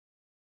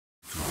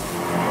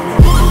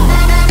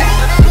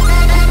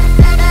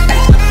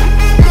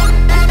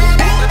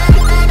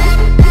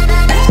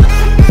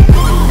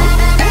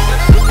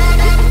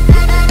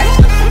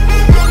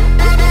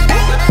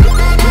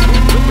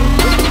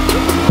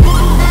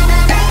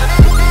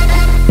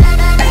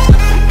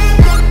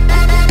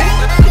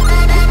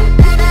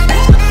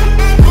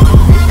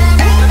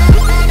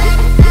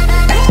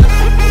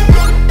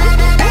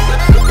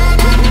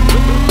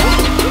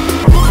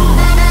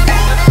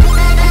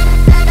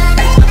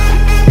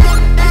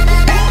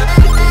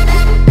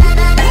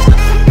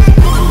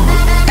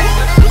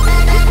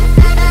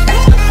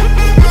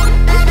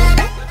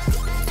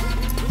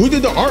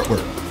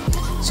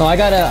So I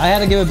had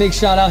to give a big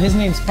shout out. His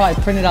name's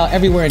probably printed out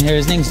everywhere in here.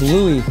 His name's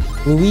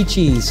Louis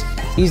Cheese.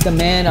 He's the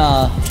man.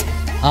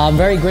 I'm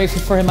very grateful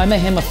for him. I met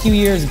him a few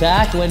years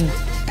back when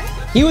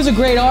he was a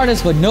great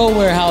artist, but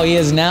nowhere how he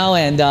is now.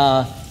 And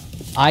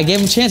I gave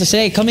him a chance to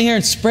say, hey, come in here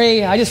and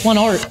spray. I just want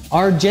art.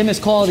 Our gym is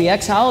called the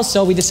X House,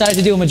 so we decided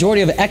to do a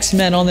majority of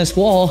X-Men on this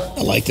wall.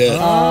 I like that.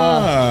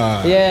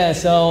 Yeah,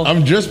 so...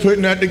 I'm just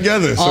putting that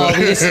together. So.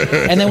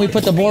 And then we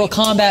put the Mortal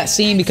Kombat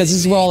scene because this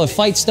is where all the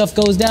fight stuff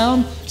goes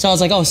down. So I was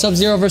like, oh,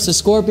 Sub-Zero versus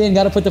Scorpion,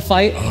 got to put the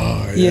fight.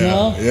 You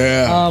know?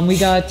 Yeah. We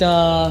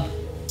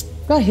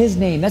got his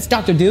name. That's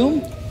Dr.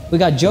 Doom. We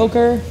got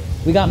Joker.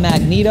 We got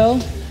Magneto.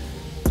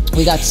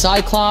 We got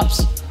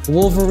Cyclops,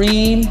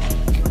 Wolverine.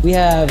 We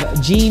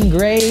have Jean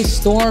Grey,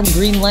 Storm,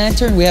 Green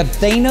Lantern. We have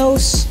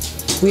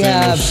Thanos. We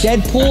have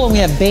Deadpool, and we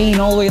have Bane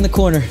all the way in the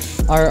corner.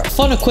 Our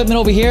fun equipment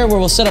over here where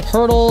we'll set up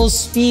hurdles,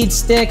 speed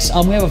sticks.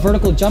 We have a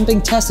vertical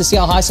jumping test to see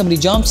how high somebody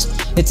jumps.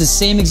 It's the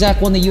same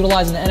exact one they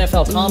utilize in the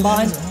NFL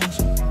Combine.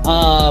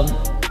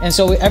 And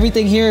so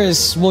everything here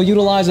we'll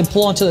utilize and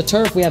pull onto the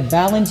turf. We have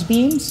balance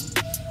beams.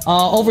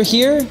 Over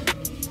here,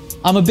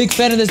 I'm a big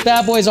fan of this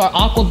bad boy. Is our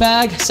Aqua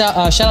Bag. Shout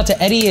out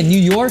to Eddie in New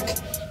York.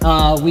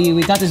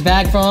 We got this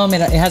bag from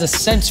him, and it has a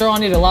sensor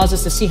on it. It allows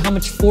us to see how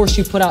much force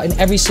you put out in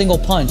every single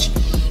punch.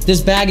 This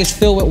bag is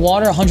filled with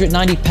water,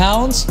 190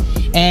 pounds,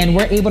 and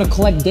we're able to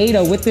collect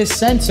data with this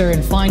sensor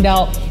and find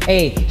out,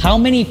 hey, how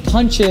many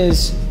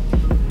punches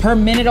per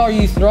minute are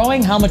you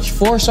throwing? How much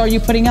force are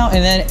you putting out?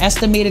 And then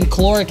estimated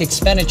caloric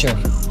expenditure.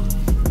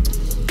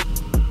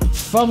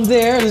 From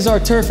there, this is our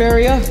turf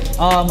area.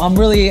 I'm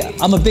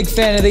a big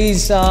fan of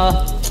these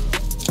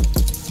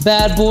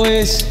bad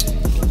boys.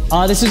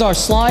 This is our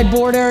slide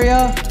board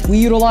area. We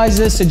utilize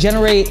this to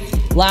generate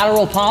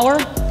lateral power.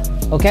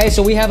 Okay,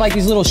 so we have like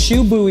these little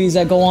shoe buoys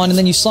that go on and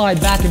then you slide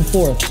back and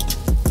forth.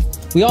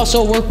 We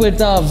also work with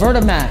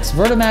Vertimax.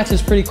 Vertimax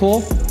is pretty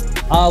cool.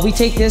 We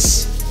take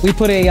this, we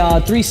put a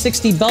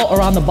 360 belt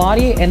around the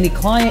body and the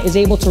client is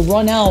able to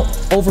run out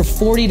over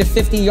 40 to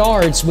 50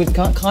 yards with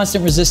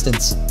constant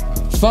resistance.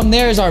 From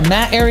there is our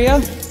mat area.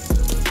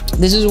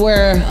 This is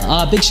where,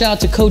 big shout out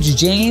to Coach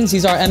James.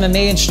 He's our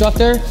MMA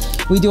instructor.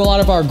 We do a lot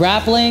of our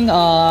grappling in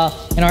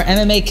our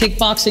MMA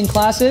kickboxing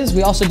classes.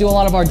 We also do a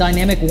lot of our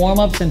dynamic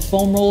warm-ups and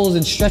foam rolls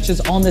and stretches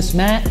on this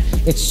mat.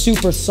 It's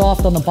super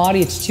soft on the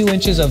body. It's 2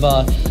 inches of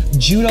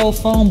judo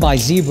foam by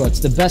Zebra. It's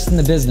the best in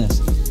the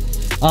business.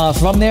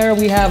 From there,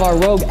 we have our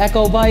Rogue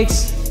Echo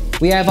bikes.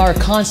 We have our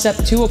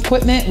Concept 2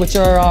 equipment, which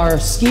are our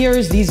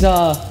skiers.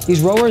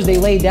 These rowers, they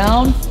lay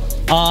down.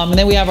 And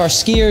then we have our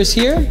skiers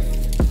here.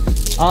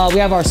 We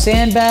have our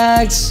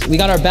sandbags. We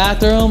got our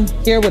bathroom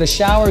here with a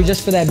shower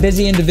just for that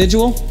busy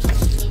individual.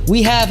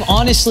 We have,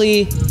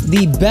 honestly,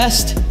 the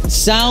best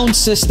sound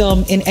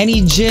system in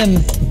any gym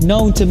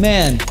known to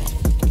man.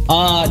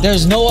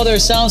 There's no other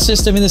sound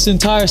system in this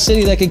entire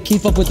city that can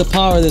keep up with the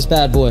power of this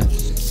bad boy.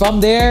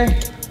 From there,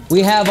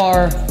 we have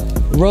our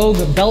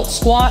Rogue belt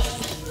squat,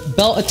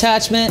 belt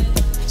attachment.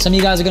 Some of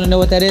you guys are gonna know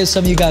what that is.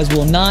 Some of you guys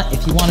will not.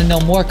 If you wanna know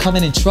more, come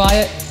in and try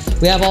it.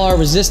 We have all our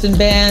resistant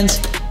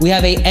bands. We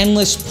have a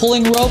endless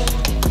pulling rope,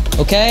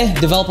 okay?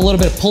 Develop a little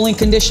bit of pulling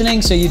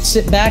conditioning. So you'd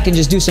sit back and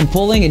just do some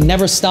pulling. It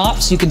never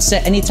stops. You can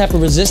set any type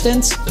of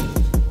resistance.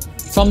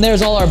 From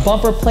there's all our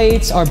bumper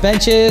plates, our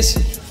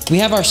benches. We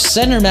have our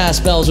center mass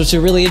bells, which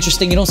are really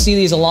interesting. You don't see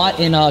these a lot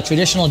in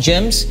traditional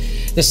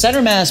gyms. The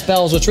center mass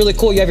bells, what's really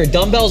cool, you have your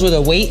dumbbells where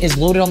the weight is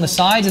loaded on the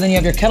sides, and then you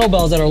have your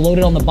kettlebells that are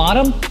loaded on the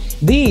bottom.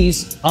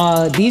 These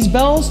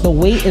bells, the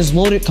weight is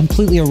loaded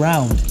completely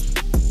around.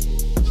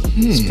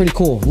 It's pretty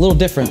cool, a little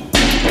different.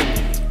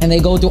 And they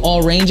go through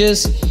all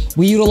ranges.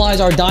 We utilize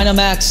our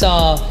Dynamax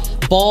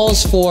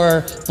balls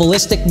for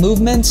ballistic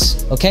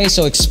movements, okay,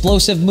 so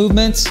explosive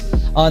movements.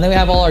 Then we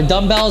have all our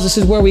dumbbells. This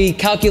is where we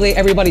calculate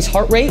everybody's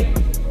heart rate.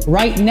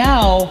 Right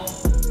now,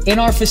 in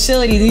our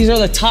facility, these are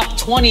the top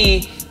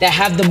 20 that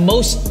have the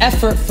most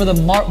effort for the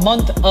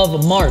month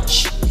of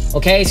March,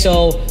 okay?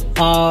 So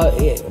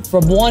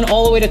from 1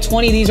 all the way to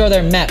 20, these are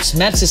their MEPs.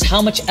 MEPs is how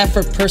much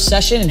effort per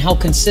session and how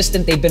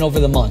consistent they've been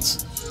over the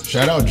months.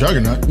 Shout out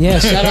Juggernaut. Yeah,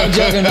 shout out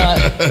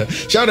Juggernaut.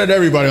 Shout out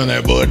everybody on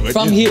that board.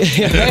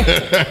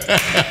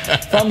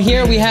 From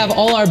here, we have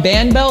all our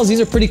band bells. These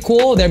are pretty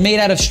cool. They're made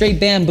out of straight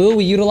bamboo.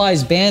 We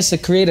utilize bands to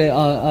create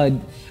a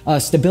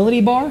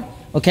stability bar.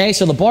 Okay,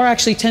 so the bar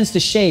actually tends to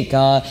shake.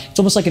 It's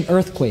almost like an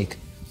earthquake.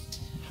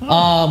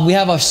 We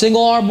have a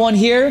single arm one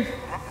here.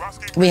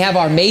 We have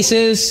our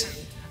maces.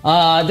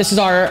 This is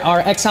our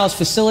X-House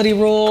facility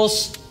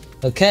rules.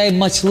 Okay,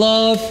 much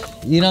love.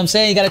 You know what I'm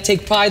saying? You got to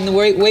take pride in the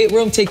weight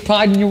room, take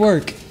pride in your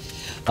work.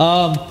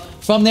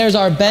 From there's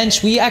our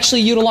bench. We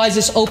actually utilize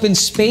this open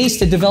space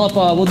to develop,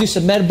 we'll do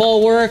some med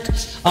ball work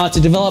to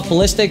develop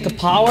ballistic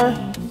power.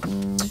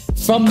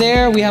 From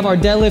there, we have our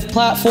deadlift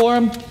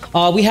platform.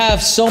 We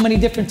have so many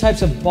different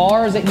types of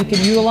bars that you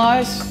can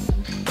utilize.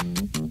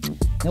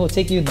 Then we'll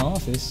take you in the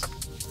office.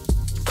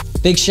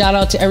 Big shout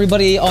out to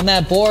everybody on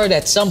that board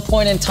at some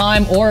point in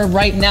time or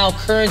right now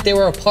current, they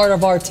were a part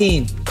of our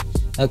team.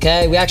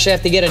 Okay, we actually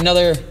have to get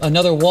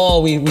another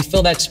wall. We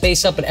fill that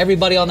space up, but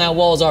everybody on that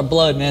wall is our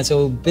blood, man.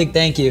 So big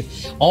thank you.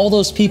 All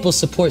those people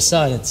support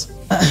science.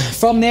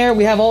 From there,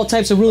 we have all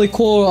types of really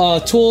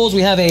cool tools.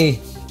 We have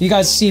you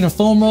guys seen a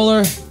foam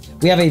roller?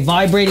 We have a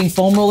vibrating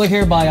foam roller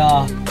here by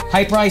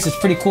Hyperice. It's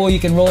pretty cool. You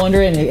can roll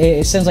under it and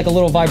it sends like a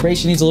little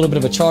vibration. Needs a little bit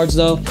of a charge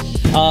though.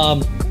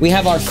 We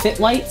have our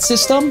Fit Light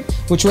system,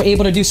 which we're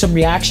able to do some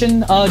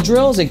reaction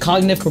drills and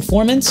cognitive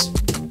performance.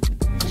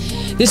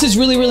 This is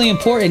really, really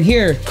important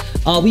here.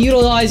 We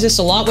utilize this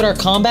a lot with our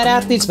combat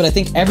athletes, but I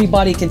think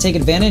everybody can take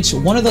advantage.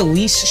 One of the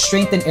least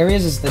strengthened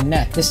areas is the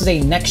neck. This is a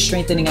neck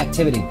strengthening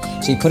activity.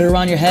 So you put it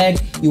around your head,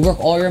 you work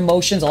all your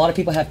emotions. A lot of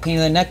people have pain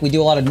in their neck. We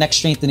do a lot of neck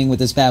strengthening with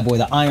this bad boy,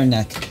 the iron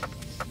neck.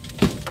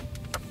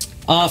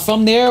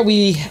 From there,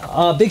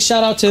 big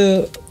shout out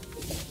to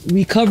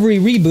Recovery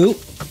Reboot.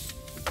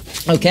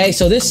 Okay,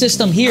 so this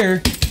system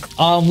here,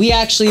 we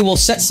actually will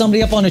set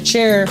somebody up on a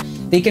chair.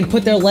 They can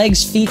put their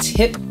legs, feet,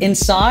 hip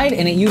inside,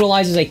 and it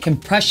utilizes a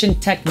compression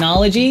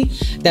technology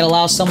that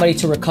allows somebody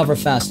to recover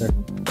faster.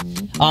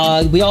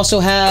 We also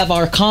have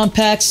our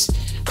compact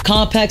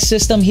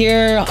system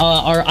here,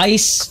 our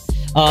ice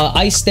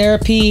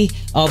therapy.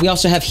 We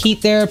also have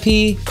heat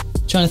therapy.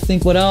 Trying to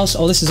think what else.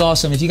 Oh, this is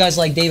awesome. If you guys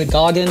like David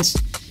Goggins,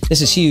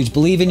 this is huge.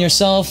 Believe in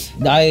yourself.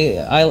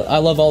 I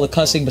love all the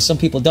cussing, but some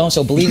people don't.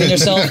 So believe in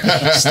yourself.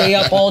 Stay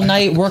up all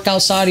night. Work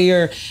outside of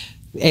your.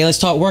 Hey, let's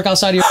talk. Work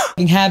outside of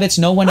your habits.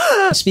 No one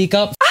speak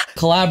up.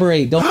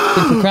 Collaborate. Don't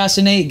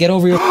procrastinate. Get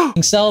over your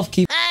self.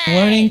 Keep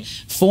learning.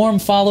 Form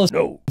follows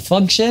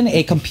function.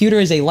 A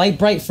computer is a light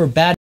bright for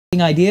bad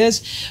ideas.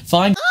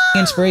 Find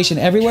inspiration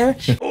everywhere.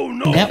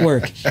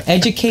 Network.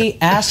 Educate.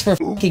 Ask for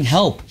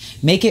help.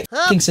 Make it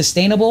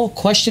sustainable.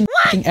 Question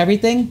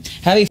everything.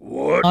 Have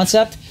a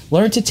concept.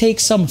 Learn to take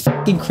some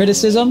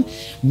criticism.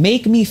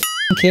 Make me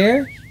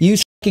care.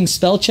 Use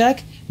spell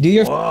check. Do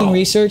your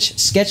research.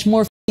 Sketch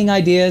more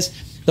ideas.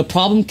 The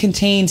problem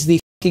contains the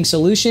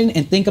solution,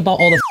 and think about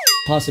all the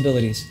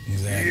possibilities.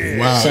 Exactly.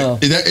 Wow. So,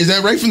 is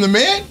that right from the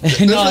man?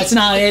 No, it's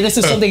not. This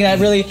is something that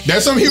really.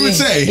 That's something he would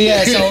say.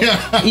 Yeah.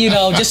 So you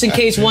know, just in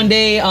case one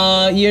day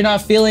you're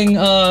not feeling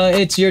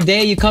it's your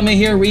day, you come in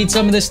here, read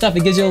some of this stuff.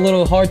 It gives you a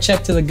little hard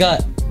check to the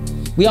gut.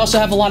 We also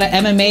have a lot of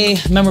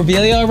MMA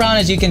memorabilia around,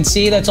 as you can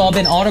see. That's all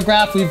been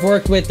autographed. We've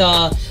worked with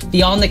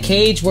Beyond the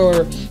Cage,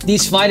 where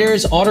these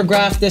fighters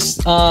autograph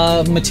this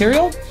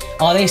material.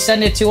 They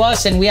send it to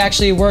us, and we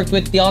actually worked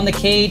with Beyond the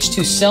Cage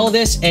to sell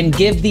this and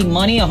give the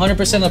money,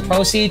 100% of the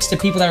proceeds, to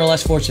people that are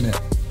less fortunate.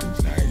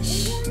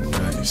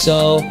 Nice.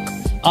 So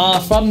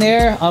from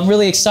there, I'm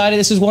really excited.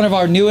 This is one of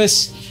our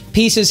newest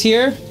pieces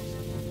here.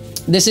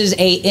 This is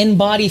a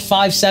InBody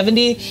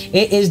 570.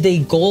 It is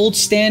the gold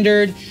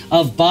standard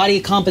of body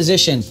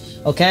composition,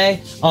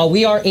 okay?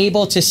 We are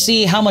able to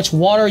see how much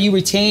water you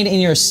retain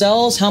in your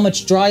cells, how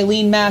much dry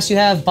lean mass you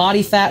have,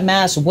 body fat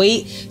mass,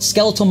 weight,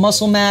 skeletal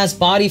muscle mass,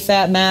 body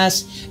fat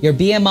mass, your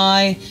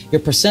BMI, your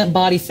percent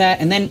body fat,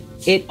 and then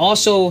it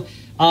also,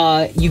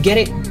 you get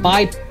it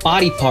by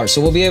body part.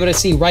 So we'll be able to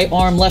see right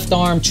arm,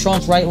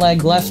 trunk, right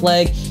leg, left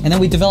leg, and then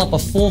we develop a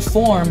full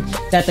form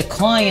that the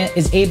client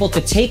is able to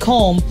take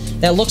home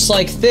that looks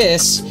like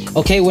this,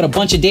 okay, with a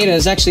bunch of data.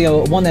 There's actually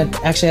one that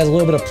actually has a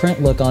little bit of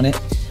print look on it.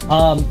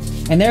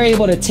 And they're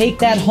able to take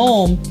that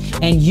home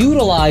and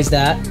utilize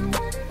that,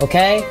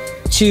 okay,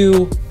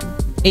 to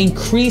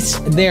increase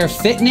their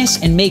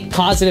fitness and make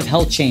positive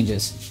health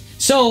changes.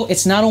 So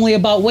it's not only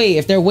about weight.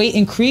 If their weight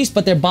increased,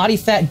 but their body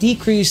fat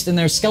decreased and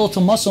their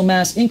skeletal muscle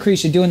mass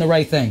increased, you're doing the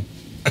right thing.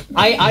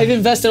 I've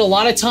invested a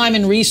lot of time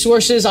and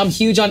resources. I'm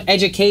huge on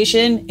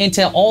education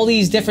into all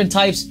these different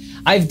types.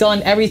 I've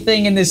done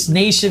everything in this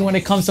nation when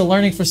it comes to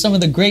learning for some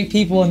of the great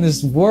people in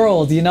this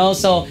world, you know?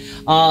 So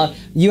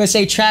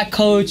USA track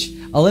coach,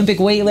 Olympic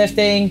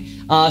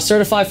weightlifting,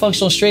 certified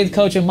functional strength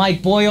coach with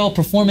Mike Boyle,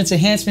 performance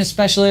enhancement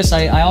specialist.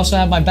 I also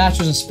have my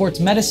bachelor's in sports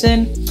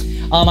medicine.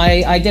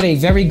 I did a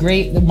very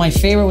great, my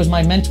favorite was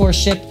my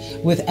mentorship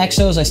with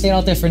Exos. I stayed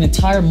out there for an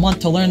entire month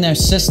to learn their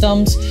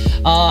systems.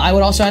 I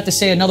would also have to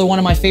say another one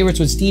of my favorites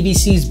was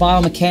DBC's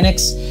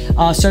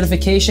biomechanics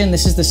certification.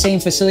 This is the same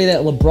facility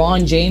that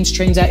LeBron James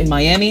trains at in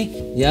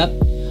Miami. Yep.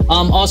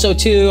 Also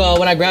too,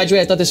 when I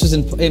graduated, I thought this was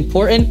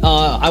important.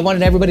 I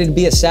wanted everybody to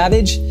be a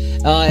savage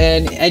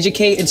and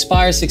educate,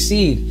 inspire,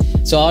 succeed.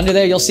 So under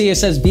there, you'll see it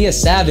says be a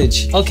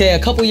savage. Okay, a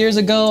couple years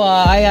ago,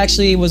 I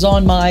actually was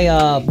on my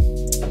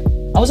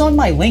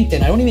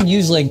LinkedIn. I don't even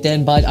use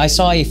LinkedIn, but I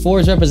saw a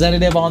Forbes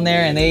representative on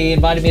there and they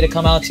invited me to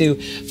come out to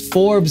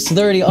Forbes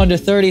 30 under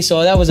 30.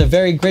 So that was a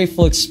very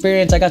grateful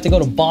experience. I got to go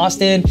to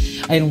Boston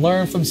and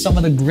learn from some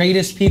of the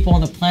greatest people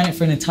on the planet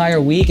for an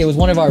entire week. It was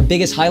one of our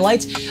biggest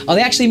highlights.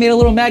 They actually made a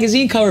little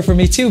magazine cover for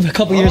me too a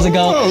couple years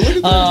ago.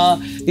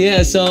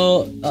 Yeah,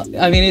 so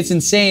I mean, it's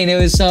insane. It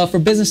was for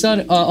business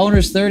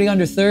owners 30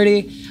 under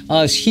 30.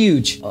 It's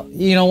huge.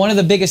 You know, one of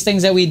the biggest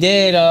things that we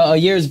did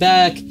years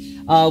back,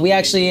 we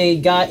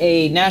actually got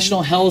a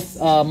National Health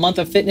Month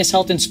of Fitness,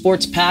 Health, and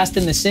Sports passed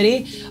in the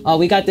city.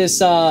 We got this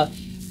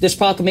this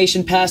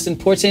proclamation passed in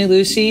Port St.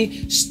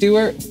 Lucie,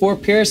 Stewart,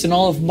 Fort Pierce, and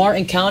all of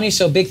Martin County.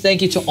 So big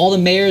thank you to all the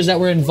mayors that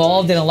were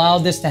involved and allowed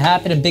this to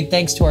happen, and big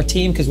thanks to our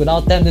team, because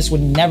without them, this would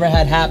never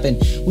have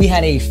happened. We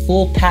had a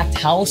full packed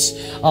house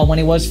when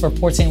it was for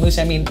Port St. Lucie.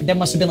 I mean, there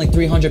must have been like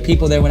 300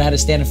 people there when I had to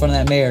stand in front of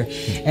that mayor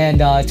and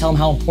tell them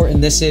how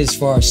important this is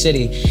for our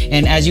city.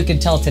 And as you can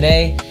tell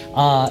today,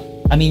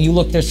 I mean, you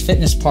look, there's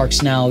fitness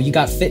parks now. You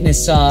got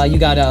fitness, you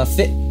got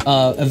fit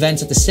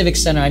events at the Civic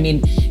Center. I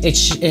mean,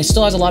 it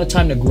still has a lot of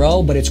time to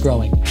grow, but it's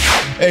growing.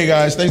 Hey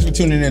guys, thanks for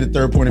tuning in to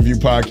Third Point of View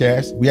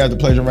podcast. We have the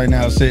pleasure right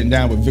now of sitting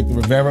down with Vick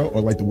Rivera,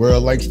 or like the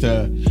world likes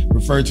to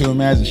refer to him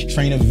as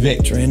Trainer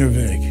Vick. Trainer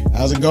Vick.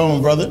 How's it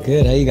going, brother?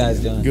 Good, how you guys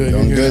doing? Good,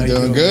 Doing good. good,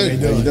 doing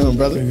good. How you doing,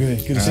 brother?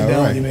 Good. Good to sit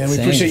down with you, man. We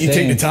Same, appreciate you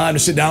taking the same. time to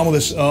sit down with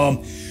us.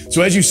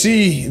 So as you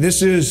see,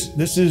 this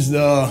is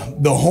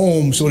the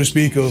home, so to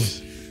speak,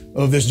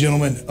 of this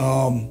gentleman.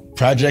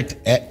 Project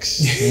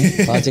X.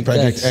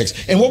 Project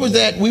X. And what was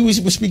that? We were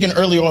speaking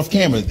earlier off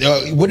camera.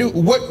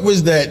 What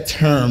was that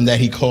term that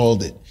he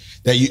called it?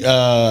 That you?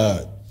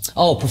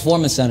 Oh,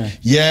 Performance Center.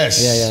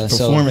 Yes. Yeah.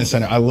 Performance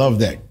Center. I love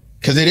that,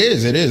 because it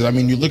is. I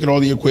mean, you look at all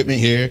the equipment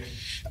here,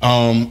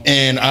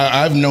 and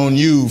I've known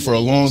you for a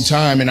long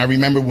time, and I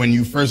remember when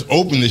you first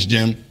opened this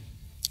gym.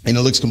 And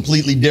it looks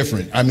completely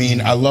different. I mean,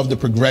 I love the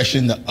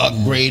progression, the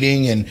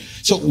upgrading. And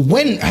so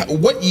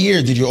what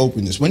year did you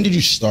open this? When did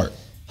you start?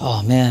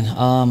 Oh man,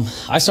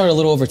 I started a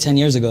little over 10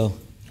 years ago.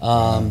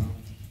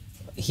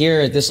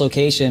 Here at this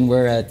location,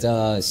 we're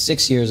at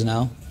 6 years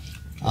now.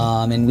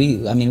 And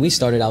we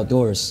started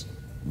outdoors.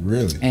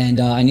 Really?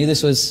 And I knew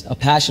this was a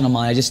passion of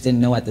mine. I just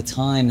didn't know at the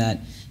time that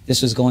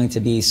this was going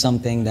to be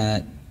something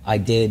that I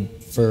did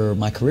for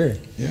my career.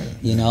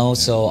 Yeah.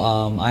 So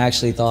I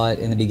actually thought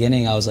in the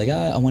beginning, I was like,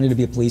 I wanted to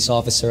be a police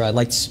officer. I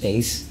liked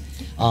space.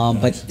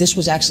 But this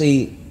was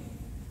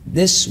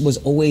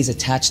always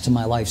attached to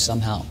my life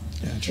somehow.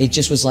 Gotcha.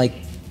 It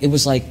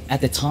was like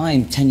at the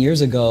time, 10 years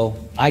ago,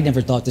 I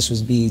never thought this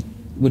would be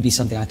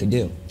something I could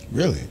do.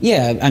 Really?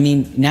 Yeah, I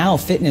mean, now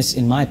fitness,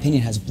 in my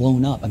opinion, has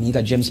blown up. I mean, you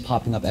got gyms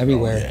popping up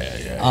everywhere.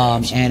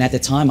 And at the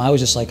time, I was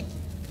just like,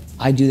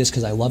 I do this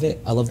because I love it.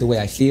 I love the way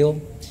I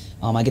feel.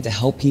 I get to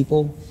help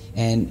people,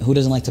 and who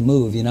doesn't like to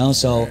move,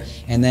 So,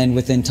 and then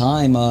within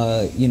time,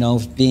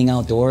 being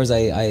outdoors,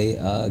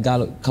 I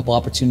got a couple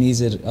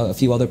opportunities at a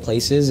few other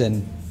places,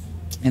 and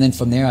then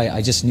from there,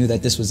 I just knew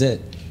that this was it.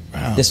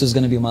 Wow. This was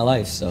going to be my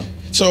life. So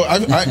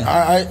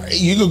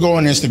you could go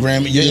on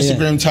Instagram. Your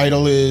Instagram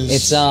title is?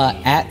 It's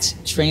at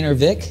Trainer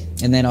Vick,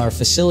 and then our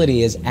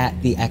facility is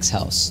at the X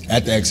House.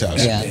 At the X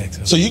House. Yeah.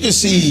 So you can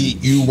see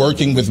you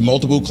working with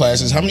multiple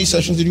classes. How many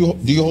sessions do you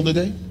hold a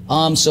day?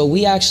 So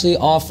we actually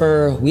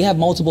we have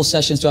multiple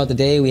sessions throughout the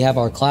day. We have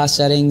our class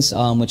settings,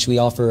 which we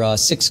offer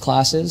 6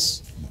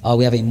 classes.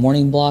 We have a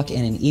morning block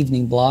and an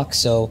evening block.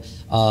 So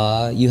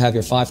you have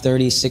your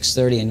 5:30,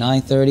 6:30, and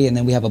 9:30, and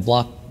then we have a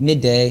block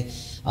midday.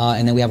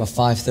 And then we have a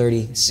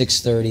 5:30,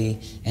 6:30,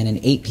 and an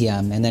 8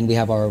 p.m. And then we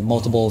have our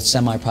multiple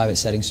semi-private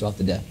settings throughout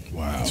the day.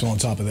 Wow. So on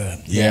top of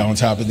that. Yeah, on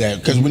top of that.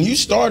 Because when you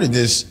started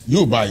this,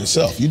 you were by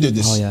yourself. You did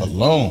this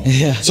alone.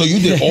 Yeah. So you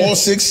did all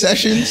 6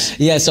 sessions?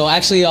 Yeah, so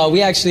actually,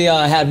 we actually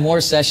had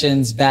more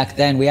sessions back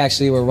then. We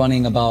actually were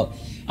running about,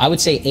 I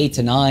would say 8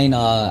 to 9.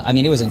 I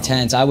mean, it was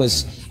intense. I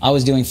was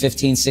doing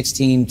 15,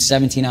 16,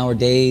 17-hour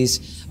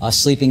days,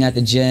 sleeping at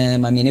the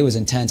gym. I mean, it was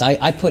intense.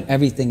 I put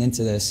everything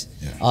into this.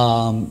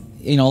 Yeah.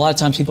 A lot of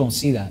times people don't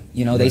see that.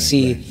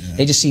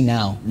 They just see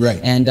now.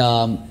 Right. And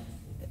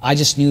I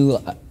just knew,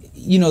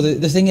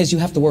 the thing is, you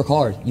have to work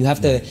hard. You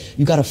got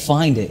to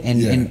find it.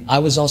 And I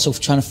was also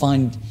trying to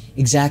find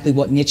exactly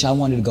what niche I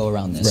wanted to go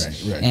around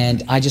this. Right.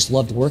 And I just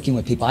loved working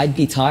with people. I'd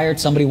be tired,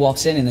 somebody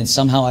walks in, and then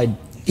somehow I'd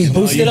be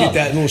boosted you up. get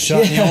that little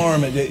shot in the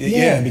arm,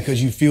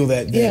 because you feel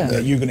that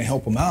you're going to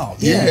help them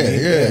out.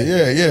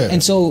 Yeah.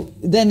 And so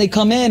then they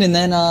come in, and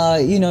then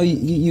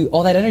you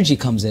all that energy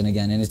comes in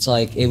again, and it's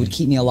like it would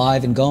keep me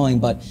alive and going.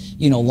 But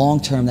long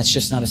term, that's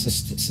just not a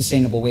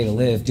sustainable way to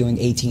live. Doing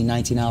 18,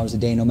 19 hours a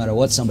day, no matter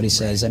what somebody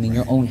says. I mean,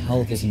 your own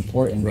health is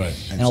important. Right.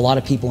 And a lot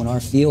of people in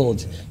our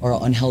field are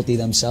unhealthy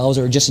themselves,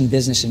 or just in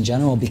business in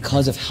general,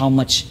 because of how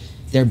much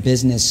their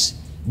business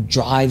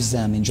drives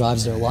them and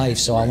drives their life.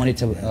 So I wanted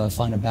to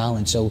find a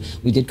balance. So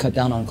we did cut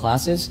down on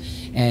classes,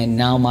 and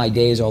now my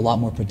days are a lot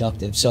more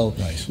productive. So,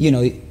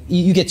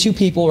 you get 2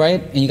 people,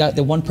 right? And you got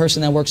the one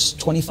person that works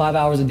 25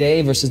 hours a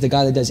day versus the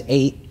guy that does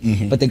 8.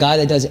 Mm-hmm. But the guy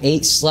that does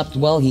 8 slept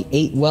well, he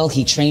ate well,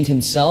 he trained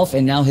himself,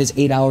 and now his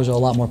 8 hours are a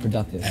lot more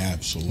productive.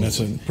 Absolutely.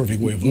 That's a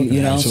perfect way of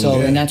looking at it.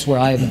 So, and that's where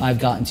I've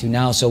gotten to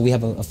now. So we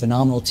have a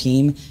phenomenal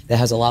team that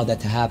has allowed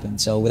that to happen.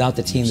 So without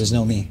the team, there's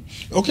no me.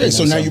 Okay,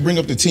 so now you bring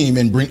up the team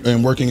and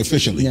working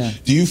efficiently. Yeah.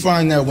 Do you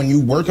find that when you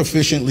work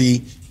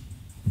efficiently,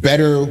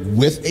 better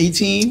with a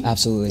team?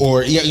 Absolutely.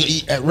 Or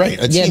right.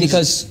 Yeah,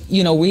 because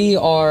we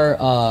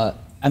are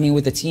I mean,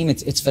 with the team,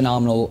 it's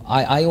phenomenal.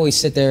 I always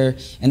sit there,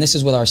 and this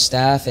is with our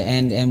staff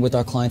and with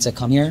our clients that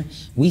come here.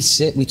 We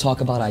sit, we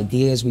talk about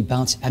ideas, we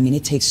bounce. I mean,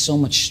 it takes so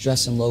much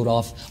stress and load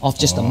off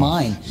just the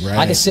mind. Right,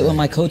 I can sit with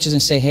my coaches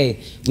and say, hey,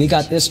 we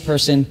got this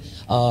person.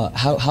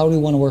 How do we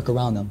want to work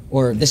around them?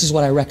 Or this is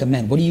what I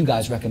recommend. What do you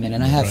guys recommend?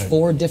 And I have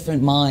 4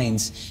 different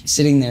minds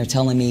sitting there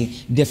telling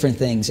me different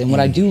things. And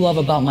what I do love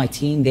about my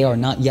team, they are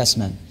not yes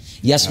men.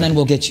 Yes men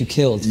will get you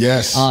killed.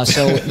 Yes.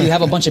 So you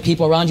have a bunch of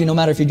people around you, no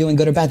matter if you're doing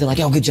good or bad, they're like,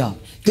 oh, good job.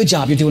 Good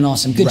job. You're doing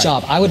awesome. Good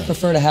job. I would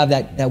prefer to have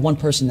that one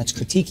person that's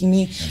critiquing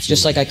me,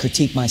 just like I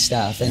critique my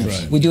staff.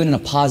 And we do it in a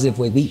positive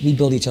way. We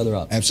build each other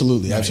up.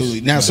 Absolutely.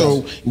 Absolutely. Now,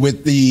 so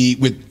with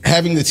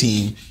having the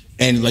team,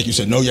 and like you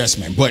said, no yes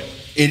men, but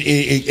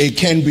it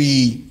can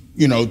be,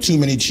 you know, too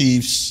many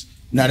Chiefs,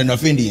 not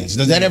enough Indians.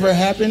 Does that ever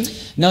happen?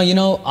 No, you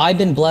know, I've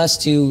been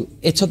blessed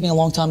it took me a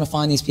long time to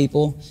find these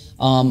people.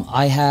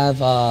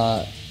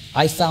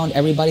 I found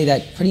everybody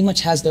that pretty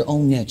much has their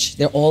own niche.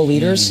 They're all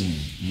leaders,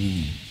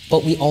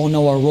 but we all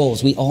know our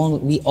roles. We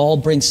all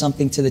bring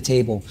something to the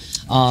table.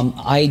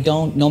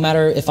 No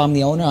matter if I'm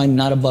the owner, I'm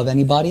not above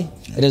anybody.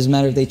 It doesn't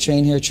matter if they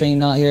train here, train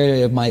not here,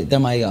 if they're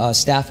my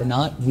staff or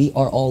not. We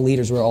are all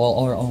leaders. We're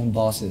all our own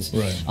bosses.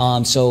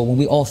 Right. So when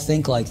we all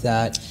think like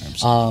that,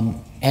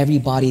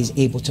 everybody's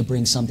able to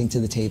bring something to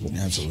the table.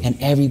 Absolutely. And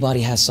everybody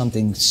has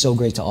something so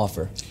great to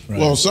offer. Right.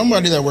 Well,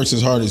 somebody that works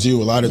as hard as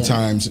you, a lot of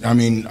times, I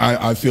mean,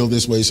 I feel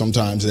this way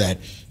sometimes that,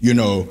 you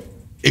know,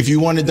 if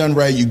you want it done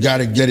right, you got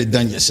to get it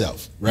done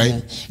yourself,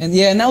 right?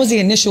 Yeah. And that was the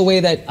initial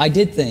way that I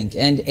did think.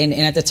 And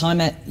at the time,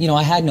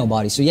 I had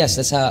nobody. So yes,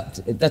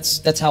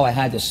 that's how I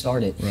had to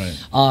start it. Right.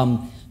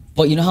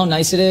 But you know how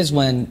nice it is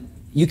when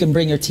you can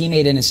bring your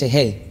teammate in and say,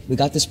 hey, we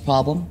got this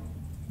problem.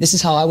 This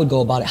is how I would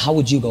go about it. How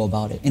would you go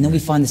about it? And then we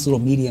find this little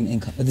medium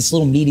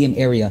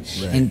area,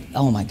 and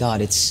oh my God,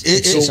 it's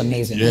just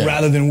amazing. Yeah.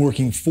 Rather than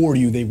working for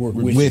you, they work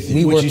with you.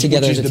 We work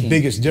together which as a is the team.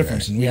 biggest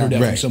difference. And we heard that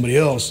from somebody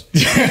else.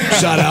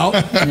 Shout out.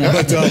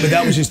 But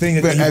that was his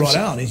thing that he brought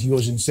out. He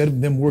goes, instead of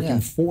them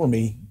working for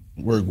me,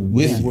 work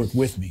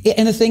with me.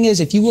 And the thing is,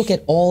 if you look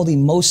at all the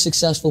most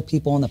successful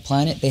people on the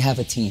planet, they have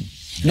a team.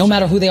 No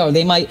matter who they are,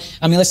 they might.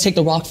 I mean, let's take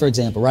The Rock for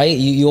example, right?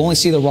 You only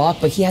see The Rock,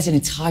 but he has an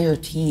entire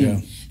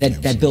team.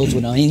 That builds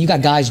with him. I mean, you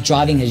got guys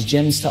driving his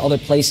gyms to other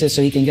places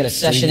so he can get a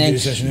session in.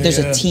 There's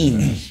a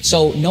team.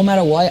 So no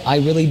matter what, I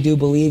really do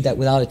believe that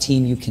without a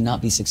team, you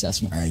cannot be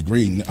successful. I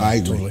agree. I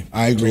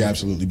agree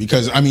absolutely.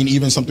 Because I mean,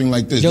 even something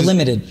like this, you're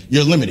limited.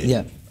 You're limited.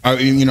 Yeah.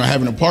 You know,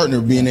 having a partner,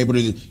 being able to,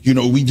 you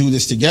know, we do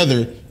this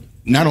together.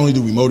 Not only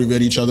do we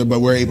motivate each other, but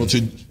we're able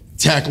to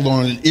tackle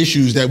on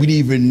issues that we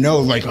didn't even know,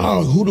 like,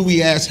 oh, who do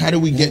we ask? How do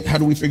we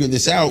figure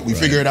this out? We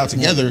figure it out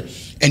together,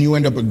 and you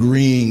end up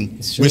agreeing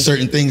with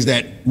certain things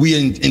that we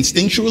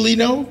instinctually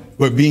know,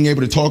 but being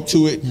able to talk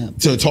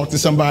to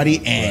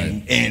somebody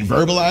and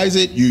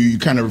verbalize it, you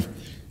kind of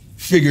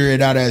figure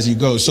it out as you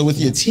go. So with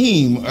your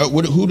team,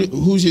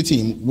 who's your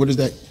team? What does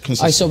that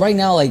consist of? So right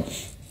now, like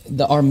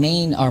our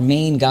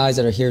main guys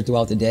that are here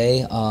throughout the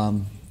day,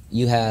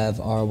 you have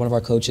one of our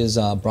coaches,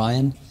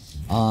 Brian.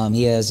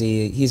 He has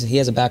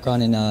a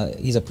background in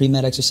he's a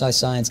pre-med exercise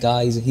science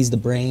guy. He's the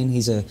brain.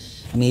 He's an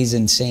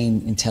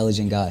insane,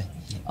 intelligent guy.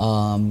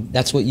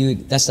 That's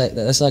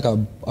like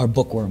our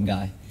bookworm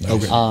guy.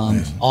 Okay.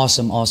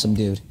 Awesome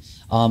dude.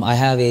 I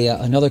have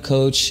another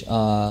coach,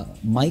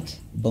 Mike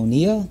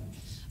Bonilla.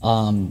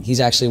 He's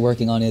actually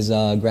working on his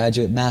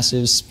graduate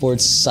master's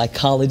sports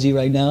psychology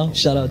right now.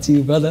 Shout out to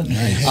you, brother.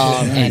 Nice.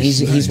 And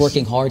he's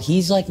working hard.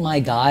 He's like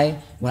my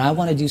guy when I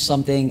want to do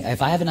something.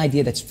 If I have an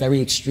idea that's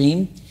very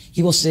extreme,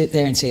 he will sit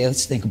there and say,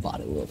 let's think about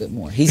it a little bit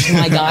more. He's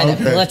my guy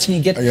that lets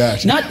me get,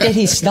 not that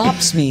he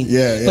stops me,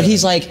 but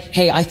he's like,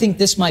 hey, I think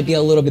this might be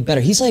a little bit better.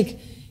 He's like,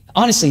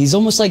 honestly, he's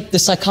almost like the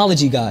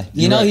psychology guy.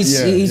 You know, he's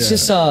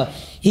just,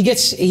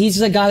 he's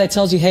the guy that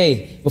tells you,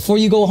 hey, before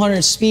you go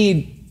 100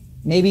 speed,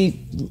 maybe,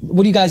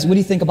 what do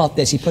you think about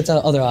this? He puts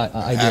out other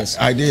ideas.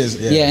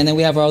 Yeah, and then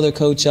we have our other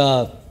coach,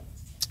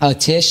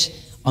 Tish.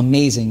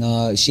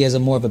 Amazing. She has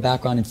more of a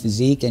background in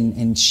physique,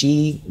 and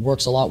she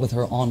works a lot with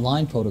her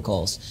online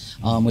protocols,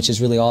 which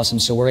is really awesome.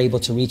 So we're able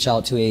to reach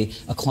out to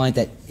a client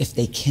that if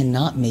they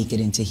cannot make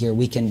it into here,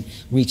 we can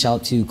reach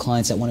out to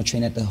clients that want to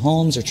train at the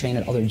homes or train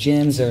at other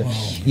gyms, or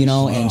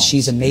and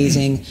she's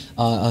amazing,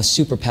 a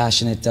super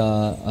passionate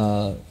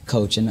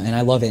coach, and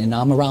I love it. And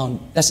I'm around,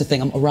 that's the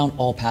thing, I'm around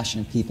all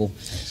passionate people.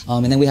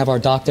 And then we have our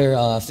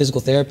doctor,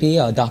 physical therapy,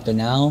 Dr.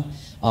 Now.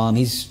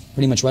 He's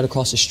pretty much right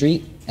across the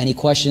street. Any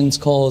questions,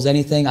 calls,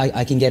 anything,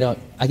 I can get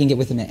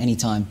with him at any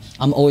time.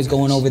 I'm always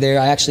going over there.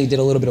 I actually did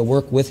a little bit of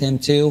work with him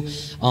too.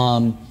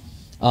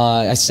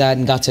 I sat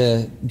and got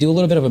to do a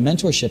little bit of a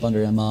mentorship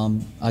under him.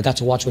 I got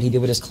to watch what he did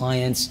with his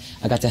clients.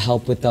 I got to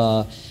help with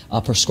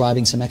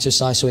prescribing some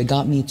exercise. So it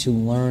got me to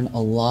learn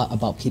a lot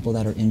about people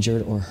that are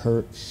injured or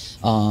hurt,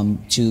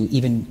 to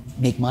even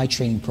make my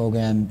training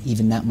program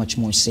even that much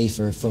more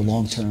safer for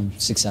long-term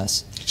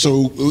success.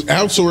 So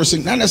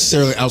outsourcing, not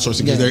necessarily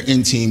outsourcing because they're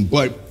in team,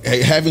 but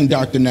having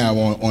Dr. Now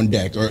on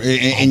deck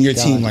and your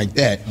team like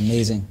that.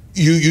 Amazing.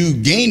 You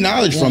gain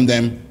knowledge from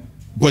them,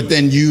 but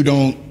then you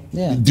don't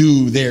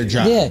do their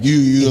job. Yeah,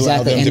 you exactly.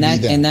 allow them to be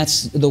them. And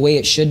that's the way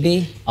it should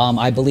be.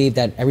 I believe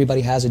that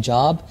everybody has a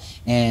job,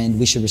 and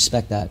we should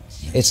respect that.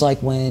 It's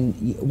like when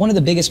one of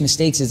the biggest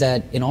mistakes is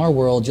that in our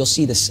world, you'll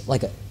see this,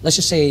 like, let's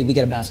just say we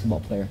get a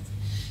basketball player.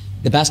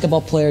 The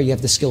basketball player, you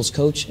have the skills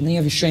coach, and then you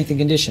have your strength and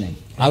conditioning.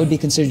 I would be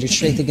considered your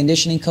strength and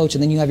conditioning coach,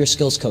 and then you have your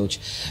skills coach.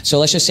 So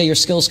let's just say your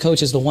skills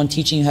coach is the one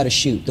teaching you how to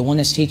shoot, the one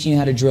that's teaching you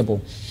how to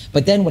dribble.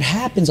 But then what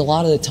happens a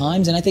lot of the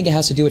times, and I think it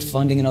has to do with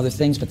funding and other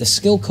things, but the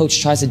skill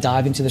coach tries to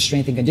dive into the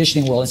strength and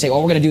conditioning world and say, oh,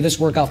 we're going to do this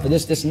workout for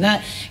this, this, and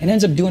that, and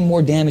ends up doing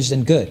more damage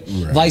than good.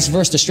 Right. Vice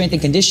versa, the strength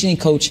and conditioning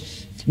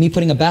coach, me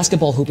putting a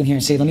basketball hoop in here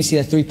and say, let me see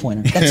that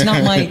three-pointer. That's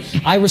not my,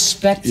 I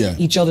respect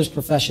each other's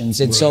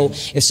professions. And so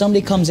if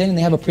somebody comes in and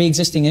they have a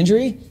pre-existing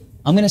injury,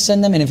 I'm going to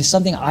send them, and if it's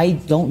something I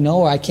don't know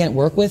or I can't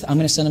work with, I'm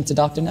going to send them to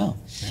Dr. Now.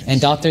 Nice. And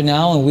Dr.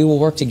 Now, and we will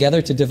work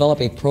together to develop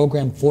a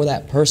program for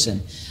that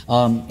person.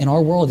 In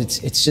our world,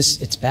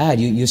 it's bad.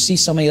 You see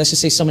somebody, let's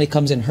just say somebody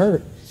comes in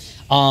hurt.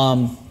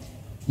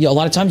 A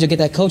lot of times you get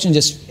that coach and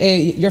just,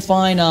 hey, you're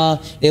fine.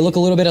 They look a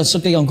little bit of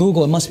something on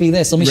Google. It must be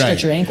this. Let me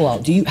stretch your ankle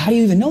out. How do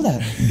you even know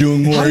that?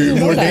 Doing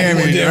more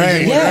damage.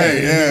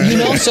 Yeah. You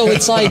know, so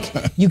it's like,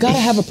 you got to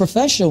have a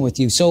professional with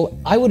you. So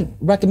I would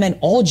recommend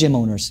all gym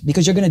owners,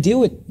 because you're going to deal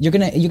with, you're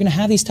going to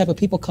have these type of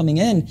people coming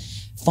in.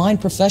 Find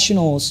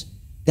professionals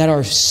that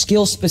are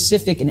skill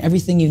specific in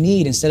everything you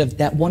need, instead of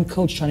that one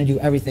coach trying to do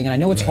everything. And I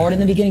know it's hard in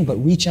the beginning,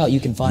 but reach out, you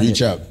can find it.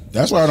 Reach out.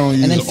 That's why I don't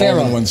use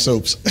all-in-one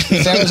soaps.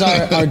 Farrah's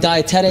our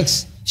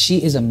dietetics.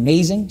 She is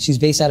amazing. She's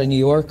based out of New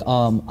York.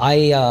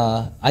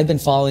 I've been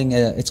following,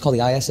 it's called the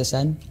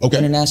ISSN,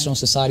 International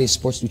Society of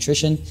Sports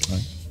Nutrition.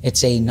 Right.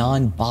 It's a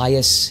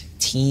non-biased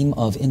team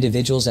of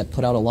individuals that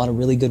put out a lot of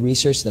really good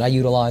research that I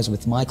utilize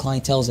with my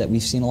clientele, that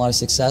we've seen a lot of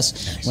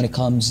success when it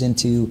comes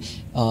into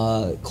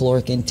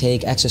caloric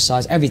intake,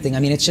 exercise, everything. I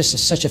mean, it's just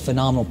such a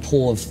phenomenal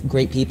pool of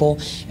great people.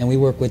 And we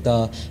work with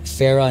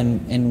Farrah,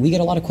 and we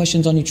get a lot of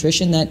questions on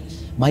nutrition that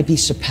might be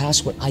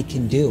surpassed what I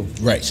can do.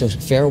 Right. So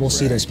Farrah will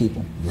see those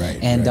people.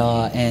 Right.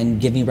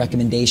 And give me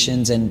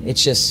recommendations, and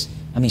it's just,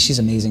 I mean, she's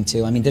amazing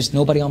too. I mean, there's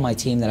nobody on my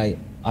team that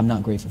I'm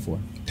not grateful for.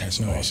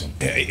 That's awesome.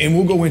 And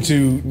we'll go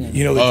into,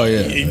 you know,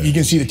 you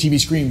can see the TV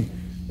screen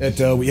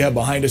that we have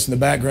behind us in the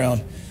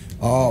background.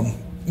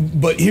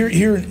 But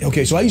here,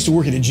 okay, so I used to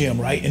work at a gym,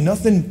 right? And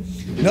nothing,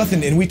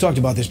 and we talked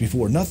about this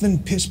before,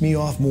 nothing pissed me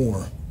off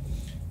more,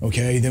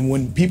 okay, than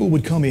when people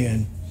would come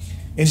in,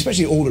 and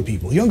especially older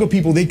people. Younger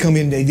people, they'd come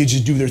in, they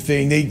just do their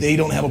thing, they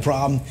don't have a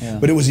problem. Yeah.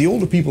 But it was the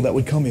older people that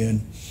would come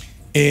in,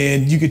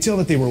 and you could tell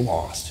that they were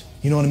lost.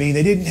 You know what I mean?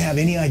 They didn't have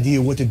any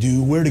idea what to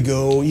do, where to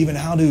go, even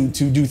how to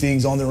do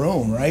things on their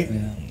own, right?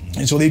 Yeah.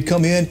 And so they'd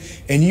come in,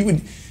 and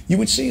you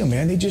would see them,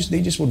 man. They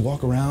just would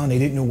walk around. They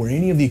didn't know where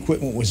any of the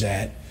equipment was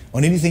at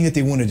on anything that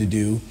they wanted to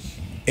do,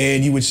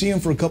 and you would see them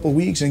for a couple of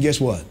weeks, and guess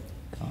what?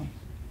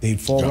 They'd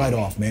fall right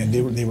off, man.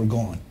 They were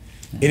gone,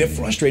 and it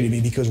frustrated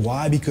me because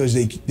why? Because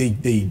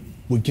they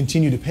would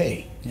continue to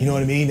pay. You know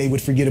what I mean? They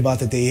would forget about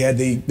that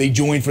they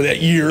joined for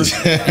that year.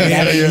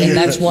 And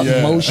that's what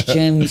most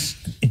gyms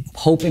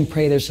hope and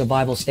pray their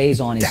survival stays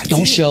on is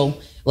don't show.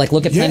 Like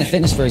look at Planet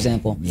Fitness, for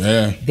example.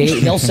 Yeah.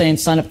 They'll say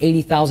sign up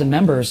 80,000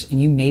 members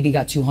and you maybe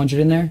got 200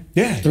 in there.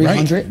 Yeah.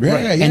 300.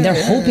 Right. And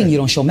they're hoping you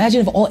don't show.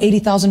 Imagine if all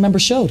 80,000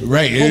 members showed.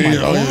 Right. Oh my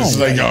God. It's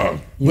like,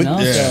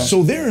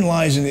 so therein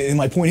lies, and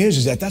my point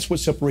is that that's what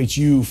separates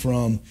you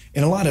from,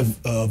 and a lot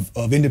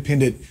of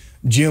independent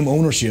gym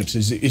ownerships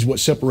is what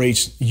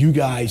separates you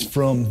guys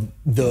from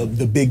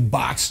the big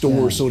box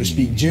store, so to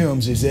speak,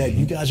 gyms, is that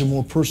you guys are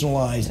more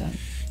personalized. Yeah.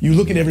 You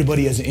look at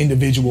everybody as an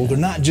individual. They're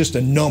not just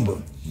a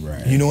number.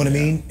 Right. You know what I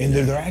mean? And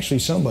they're actually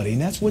somebody.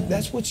 And that's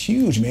what's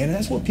huge, man. And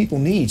that's what people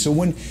need. So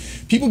when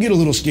people get a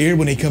little scared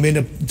when they come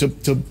into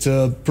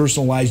to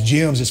personalized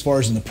gyms as far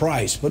as in the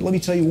price, but let me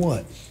tell you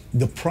what,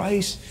 the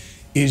price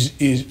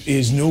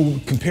is no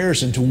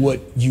comparison to what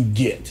you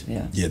get.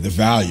 Yeah, the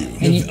value.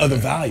 The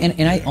value.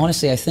 And I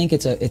honestly, I think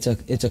it's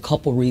a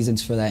couple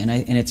reasons for that,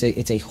 and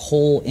it's a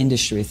whole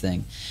industry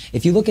thing.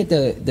 If you look at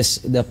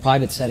the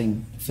private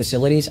setting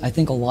facilities, I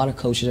think a lot of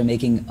coaches are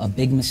making a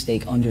big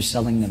mistake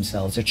underselling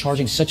themselves. They're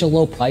charging such a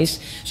low price,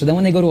 so then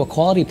when they go to a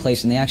quality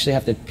place and they actually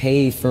have to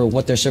pay for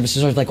what their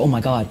services are, it's like, oh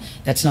my God,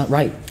 that's not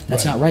right.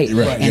 That's not right.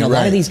 And a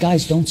lot of these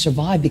guys don't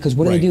survive because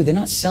what do? They're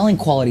not selling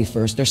quality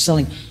first. They're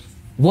selling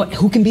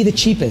who can be the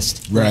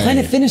cheapest.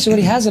 Planet Fitness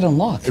already has it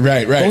unlocked.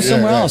 Go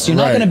somewhere else. You're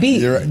not going to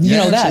beat, you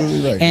know that.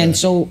 And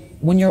so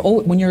when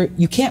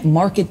you can't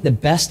market the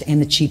best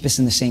and the cheapest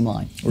in the same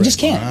line. You just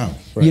can't.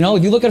 Wow. You know,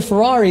 if you look at a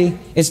Ferrari,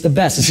 it's the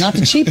best. It's not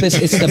the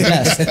cheapest, it's the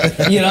best.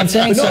 You know what I'm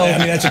saying? No, I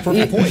mean, that's a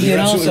perfect point. You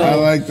know, I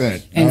like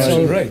that. And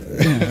absolutely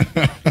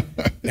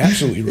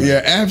right.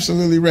 Yeah,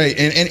 absolutely right.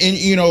 And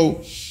you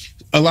know,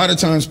 a lot of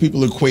times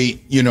people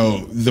equate, you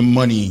know, the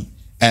money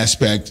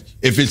aspect.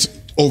 If it's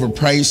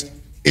overpriced,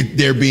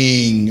 they're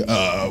being,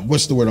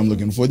 what's the word I'm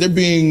looking for? They're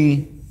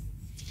being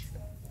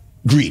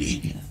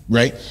greedy,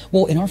 right?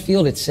 Well, in our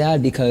field, it's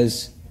sad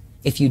because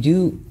if you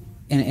do,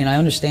 and I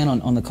understand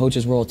on the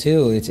coach's world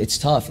too, it's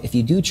tough. If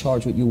you do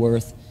charge what you're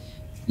worth,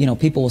 you know,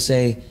 people will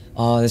say,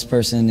 oh, this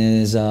person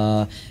is,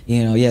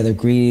 you know, yeah, they're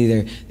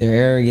greedy, they're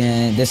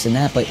arrogant, this and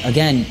that. But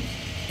again,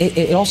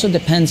 it also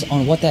depends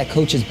on what that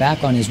coach's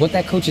background is. What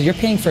that coach is, you're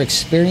paying for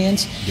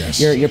experience. Yes.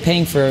 You're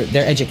paying for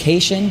their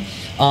education,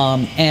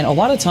 and a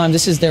lot of times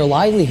this is their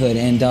livelihood.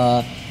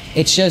 And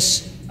it's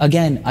just,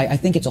 again, I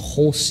think it's a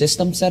whole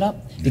system set up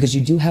because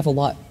you do have a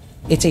lot.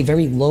 It's a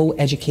very low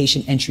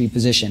education entry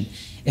position.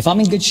 If I'm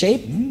in good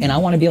shape and I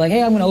want to be like,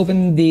 hey, I'm going to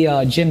open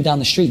the gym down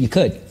the street, you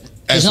could.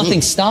 There's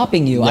nothing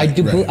stopping you. Right,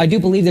 I do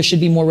believe there should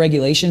be more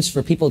regulations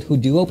for people who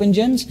do open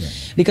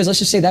gyms, because let's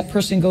just say that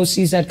person goes,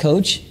 sees that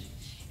coach,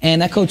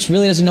 and that coach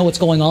really doesn't know what's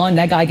going on.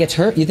 That guy gets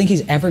hurt. You think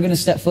he's ever going to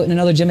step foot in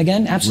another gym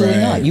again?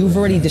 Absolutely not. You've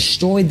already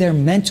destroyed their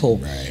mental.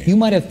 Right. You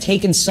might have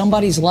taken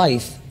somebody's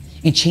life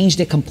and changed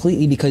it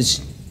completely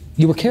because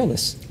you were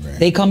careless. Right.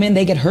 They come in,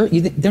 they get hurt.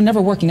 They're never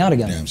working out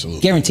again.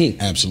 Absolutely. Guaranteed.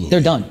 Absolutely. They're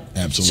done.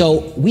 Absolutely.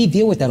 So we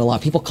deal with that a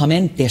lot. People come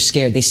in, they're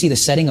scared. They see the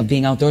setting of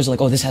being outdoors,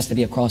 like, oh, this has to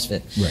be a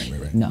CrossFit.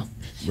 Right. No.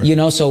 Right. You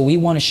know, so we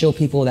want to show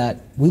people that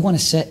we want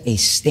to set a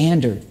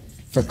standard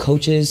for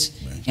coaches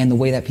and the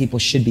way that people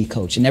should be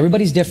coached. And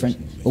everybody's different,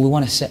 but we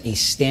want to set a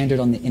standard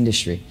on the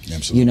industry.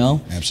 Absolutely. You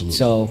know? Absolutely.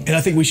 So, and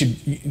I think we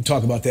should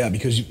talk about that,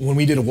 because when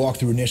we did a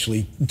walkthrough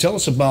initially, tell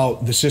us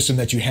about the system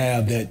that you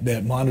have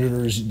that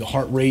monitors the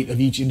heart rate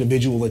of each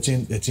individual that's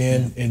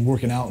in and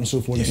working out and so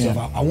forth and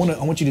stuff. I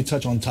want you to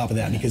touch on top of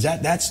that, because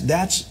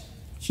that's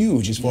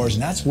huge as far as,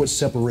 and that's what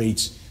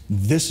separates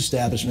this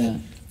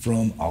establishment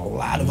from a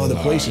lot of other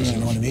places, you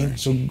know what I mean?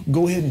 So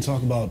go ahead and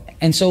talk about.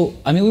 And so,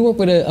 I mean, we work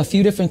with a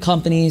few different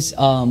companies.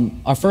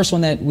 Our first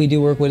one that we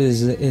do work with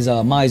is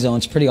MyZone.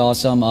 It's pretty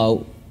awesome.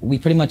 We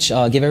pretty much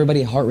give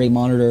everybody a heart rate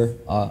monitor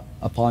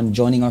upon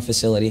joining our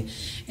facility.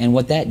 And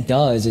what that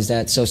does is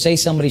that, so say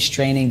somebody's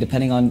training,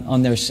 depending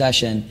on their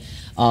session,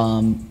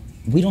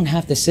 we don't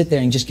have to sit there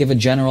and just give a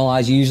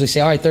generalized. You usually say,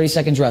 all right, 30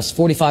 seconds rest,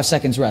 45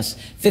 seconds rest,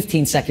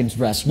 15 seconds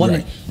rest, 1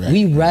 minute.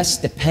 We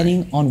rest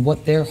depending on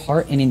what their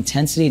heart and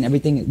intensity and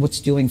everything, what's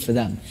doing for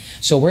them.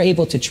 So we're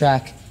able to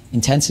track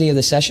intensity of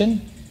the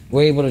session.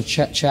 We're able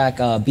to track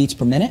beats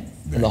per minute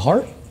of the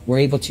heart. We're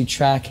able to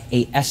track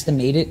a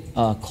estimated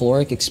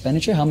caloric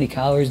expenditure, how many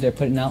calories they're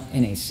putting out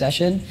in a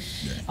session.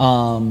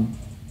 And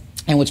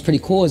what's pretty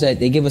cool is that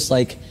they give us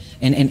like,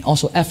 and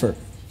also effort.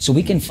 So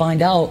we can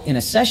find out in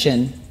a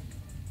session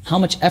how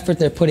much effort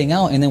they're putting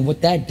out, and then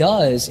what that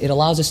does, it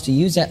allows us to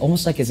use that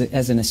almost like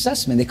as an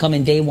assessment. They come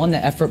in day one, the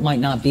effort might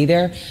not be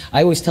there.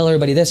 I always tell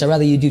everybody this: I'd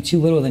rather you do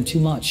too little than too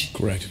much.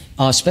 Correct.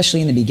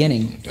 Especially in the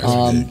beginning,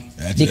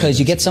 because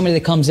you get somebody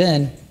that comes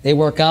in, they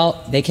work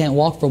out, they can't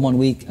walk for 1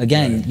 week.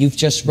 Again, you've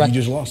just you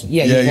just lost them.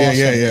 Yeah,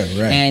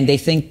 right. And they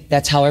think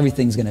that's how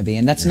everything's going to be,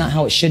 and that's not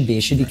how it should be.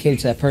 It should be catered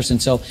to that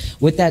person. So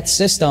with that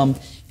system,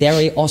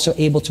 they're also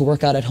able to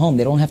work out at home.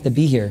 They don't have to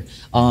be here.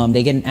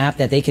 They get an app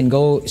that they can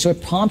go, so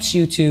it prompts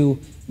you to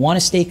want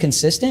to stay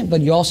consistent,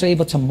 but you're also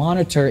able to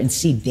monitor and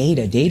see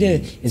data.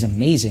 Data is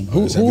amazing.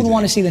 Who would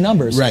want to see the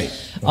numbers? Right.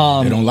 They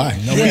don't lie.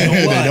 No,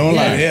 they don't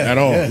lie at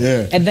all.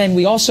 Yeah. And then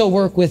we also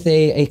work with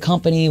a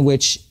company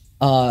which,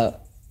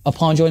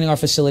 upon joining our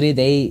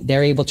facility,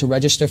 they're able to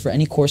register for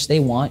any course they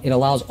want. It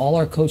allows all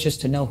our coaches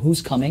to know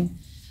who's coming.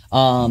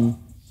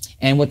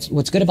 And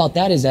what's good about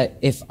that is that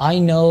if I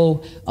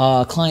know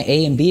client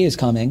A and B is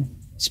coming,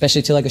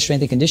 especially to like a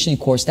strength and conditioning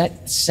course,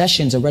 that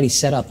session's already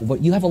set up.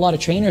 What you have a lot of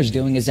trainers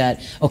doing is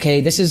that,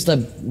 okay,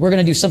 we're going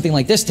to do something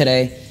like this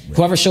today.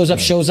 Whoever shows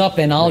up,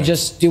 and I'll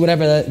just do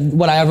whatever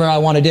I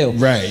want to do.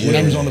 Right.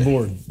 Whatever's on the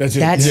board. That's it.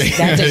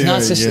 That does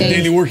not sustain.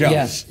 Daily workout.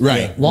 Yeah.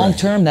 Right. Long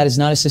term, that is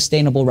not a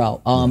sustainable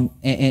route,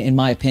 in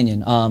my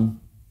opinion. And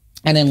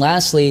then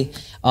lastly,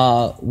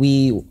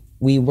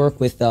 we work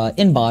with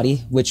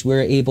InBody, which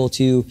we're able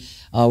to,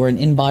 we're an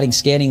in-body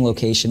scanning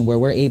location where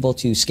we're able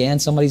to scan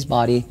somebody's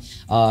body,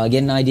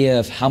 get an idea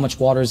of how much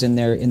water is in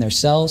their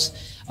cells,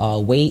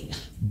 weight,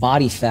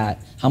 body fat,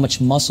 how much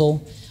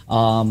muscle,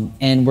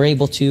 and we're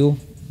able to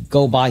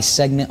go by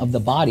segment of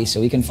the body,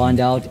 so we can find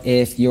out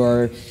if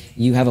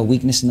you have a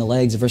weakness in the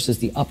legs versus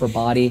the upper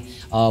body.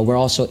 We're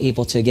also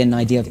able to get an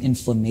idea of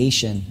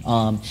inflammation.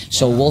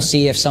 So we'll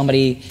see if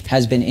somebody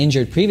has been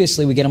injured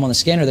previously. We get them on the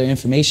scanner, their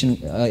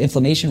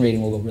inflammation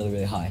rating will go really,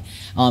 really high.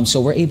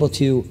 So we're able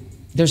to.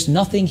 There's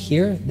nothing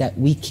here that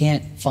we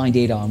can't find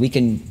data on.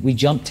 We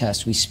jump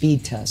test, we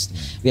speed test,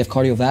 we have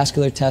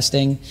cardiovascular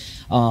testing,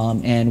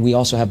 and we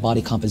also have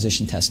body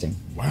composition testing.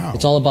 Wow.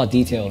 It's all about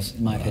details,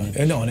 in my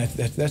opinion. No, and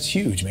that's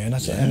huge, man.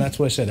 And that's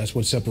what I said. That's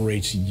what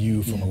separates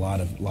you from a lot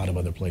of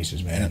other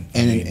places, man.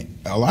 And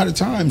a lot of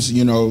times,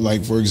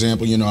 like for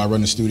example, I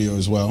run a studio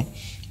as well.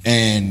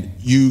 And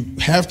you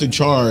have to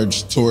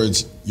charge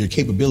towards your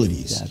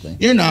capabilities,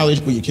 your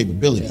knowledge, but your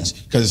capabilities,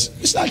 because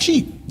it's not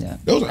cheap. Yeah.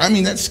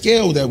 That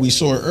scale that we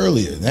saw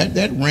earlier,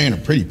 that ran a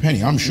pretty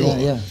penny, I'm sure.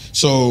 Yeah.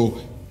 So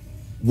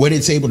what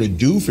it's able to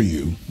do for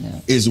you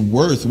is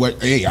worth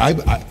what, hey,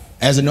 I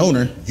as an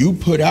owner, you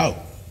put out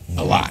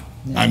a lot.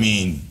 Yeah.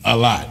 A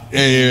lot,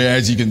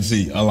 as you can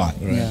see, a lot.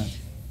 Right? Yeah.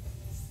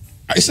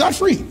 It's not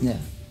free. Yeah.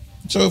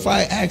 So if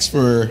I ask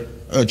for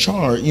a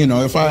charge, you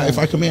know, if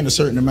I command a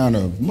certain amount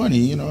of money,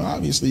 you know,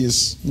 obviously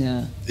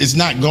it's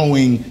not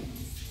going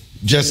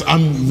just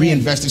I'm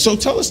reinvesting. So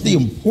tell us the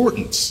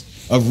importance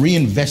of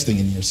reinvesting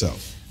in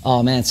yourself.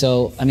 Oh man,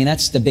 so I mean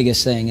that's the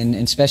biggest thing, and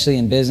especially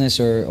in business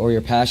or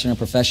your passion or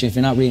profession. If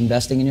you're not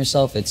reinvesting in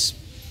yourself, it's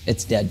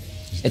dead.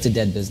 It's a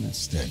dead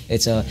business.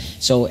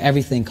 So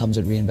everything comes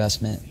with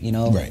reinvestment. You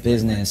know,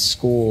 business,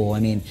 school.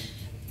 I mean,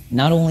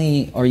 not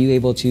only are you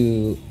able to,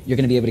 you're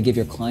going to be able to give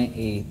your client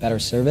a better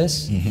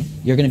service.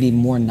 You're going to be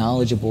more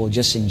knowledgeable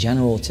just in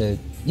general. To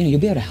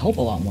you'll be able to help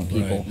a lot more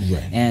people.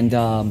 And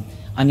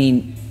I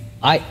mean,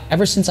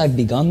 ever since I've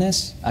began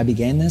this,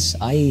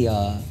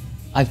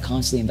 I've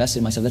constantly invested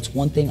in myself. That's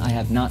one thing I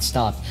have not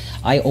stopped.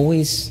 I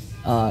always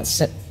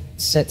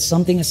set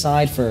something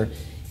aside for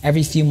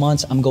every few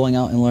months. I'm going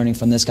out and learning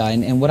from this guy.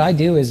 And what I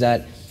do is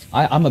that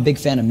I'm a big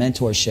fan of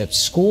mentorship.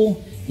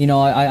 School,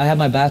 I have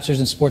my bachelor's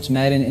in sports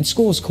med, and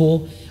school is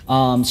cool.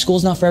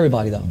 School's not for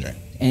everybody though.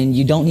 And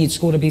you don't need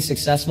school to be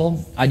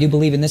successful. I do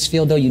believe in this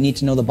field though, you need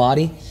to know the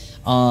body.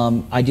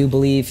 I do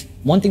believe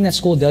one thing that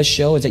school does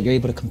show is that you're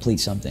able to complete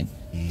something.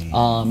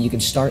 You can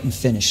start and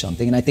finish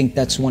something, and I think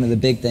that's one of the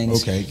big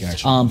things. Okay,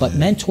 gotcha. But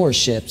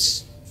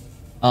mentorships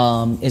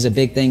is a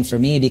big thing for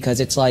me, because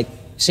it's like,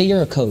 say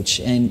you're a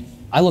coach, and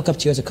I look up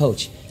to you as a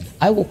coach.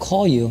 I will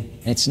call you,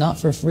 and it's not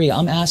for free.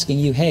 I'm asking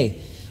you,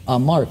 hey,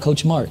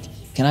 Coach Mark,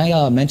 can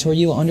I mentor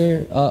you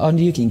under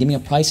you? Can you give me a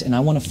price? And I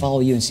want to follow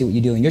you and see what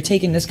you do. And you're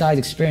taking this guy's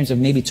experience of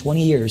maybe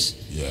 20 years,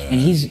 and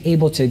he's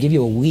able to give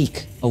you a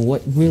week of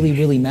what really,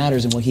 really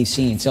matters and what he's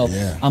seen. So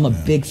I'm a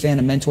big fan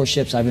of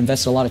mentorships. I've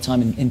invested a lot of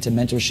time into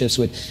mentorships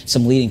with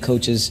some leading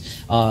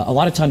coaches. A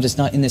lot of times it's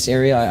not in this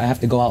area. I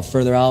have to go out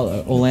further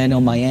out, Orlando,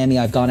 Miami.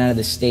 I've gone out of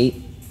the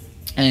state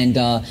and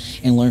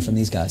learn from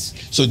these guys.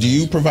 So do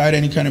you provide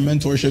any kind of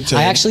mentorship?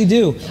 I actually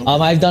do.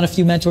 I've done a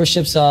few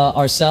mentorships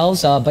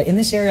ourselves, but in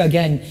this area,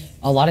 again,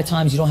 a lot of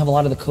times you don't have a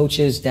lot of the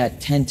coaches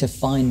that tend to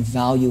find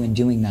value in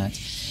doing that.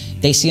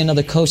 They see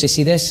another coach, they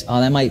see this,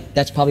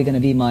 that's probably going to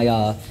be my,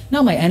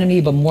 not my enemy,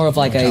 but more of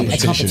like a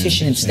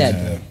competition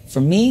instead.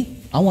 For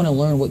me, I want to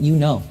learn what you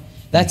know.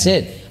 That's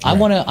it. I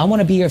want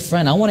to be your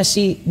friend. I want to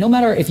see, no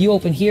matter if you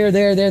open here,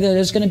 there,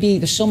 there's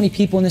so many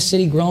people in this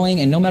city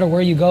growing, and no matter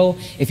where you go,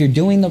 if you're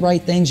doing the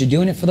right things, you're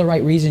doing it for the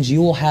right reasons,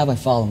 you will have a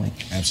following.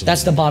 Absolutely.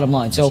 That's the bottom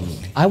line. So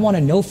I want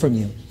to know from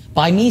you.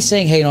 By me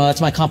saying, hey,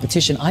 that's my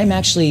competition,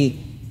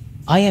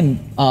 I am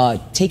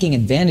taking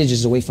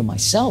advantages away from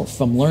myself,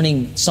 from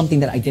learning something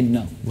that I didn't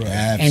know.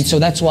 And so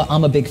that's what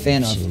I'm a big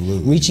fan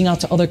of. Reaching out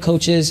to other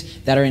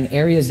coaches that are in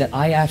areas that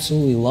I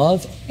absolutely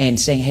love and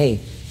saying, hey,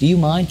 do you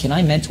mind? Can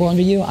I mentor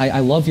under you? I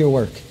love your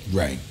work.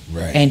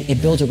 And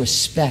it builds a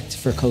respect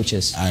for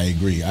coaches. I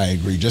agree.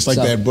 Just like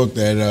that book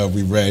that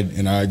we read,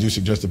 and I do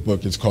suggest a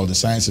book, it's called The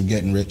Science of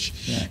Getting Rich.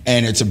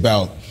 And it's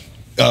about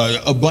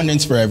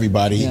abundance for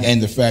everybody,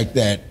 and the fact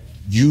that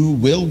you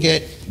will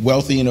get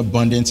wealthy and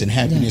abundance and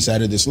happiness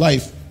out of this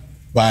life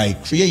by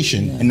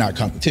creation and not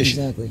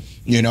competition.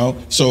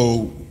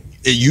 So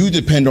you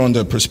depend on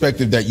the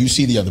perspective that you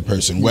see the other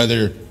person,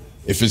 whether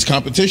if it's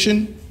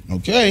competition,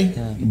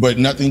 but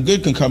nothing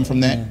good can come from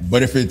that.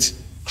 But if it's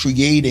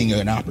creating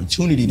an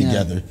opportunity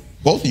together,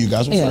 both of you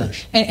guys will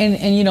flourish.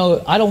 And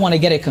I don't want to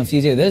get it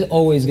confused either. There's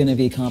always going to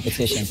be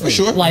competition. For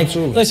sure. Like,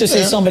 let's just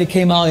say somebody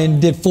came out and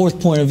did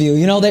fourth point of view.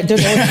 There's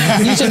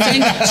always,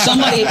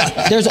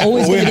 there's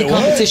always going to be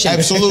competition.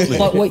 Absolutely.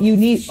 But what you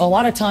need, a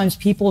lot of times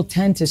people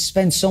tend to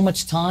spend so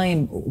much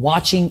time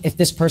watching if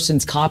this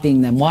person's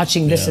copying them,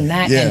 watching this and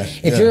that. And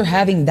if you're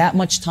having that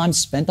much time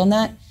spent on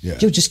that,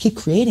 just keep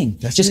creating.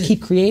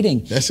 Keep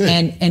creating. That's it.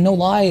 And no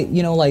lie,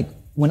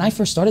 when I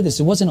first started this,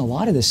 there wasn't a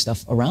lot of this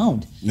stuff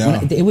around.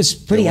 It was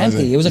pretty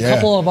empty. It was a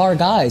couple of our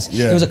guys.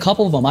 There was a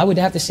couple of them. I would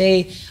have to say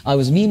it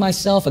was me,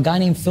 myself, a guy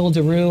named Phil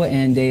DeRue,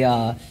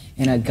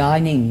 and a guy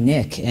named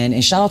Nick.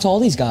 And shout out to all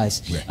these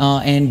guys.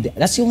 And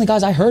that's the only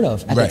guys I heard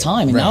of at the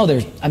time. And now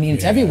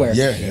it's everywhere.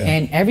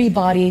 And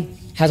everybody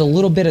has a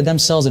little bit of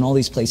themselves in all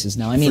these places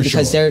now.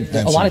 Because they're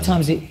a lot of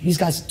times these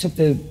guys took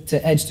the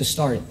edge to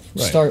start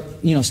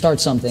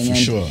something.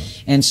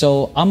 And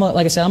so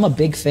like I said, I'm a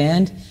big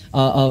fan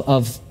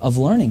of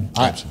learning.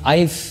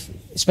 I've,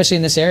 especially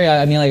in this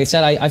area, like I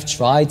said, I've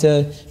tried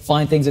to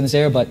find things in this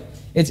area, but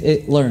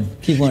keep learning.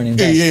 Keep learning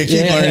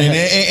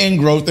and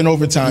growth, and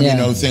over time,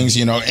 things,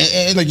 and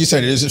like you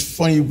said, it's just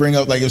funny you bring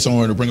up, like if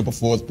someone were to bring up a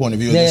fourth point of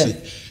view,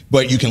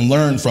 but you can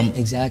learn from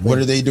what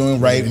are they doing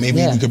right? Maybe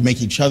we could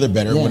make each other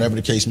better, whatever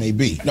the case may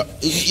be. No,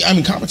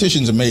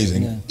 competition's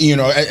amazing.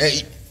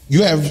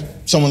 You have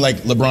someone like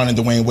LeBron and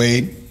Dwayne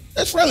Wade.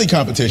 That's friendly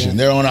competition.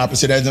 They're on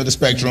opposite ends of the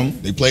spectrum.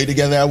 They played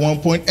together at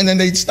one point, and then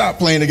they stopped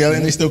playing together,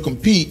 and they still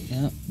compete.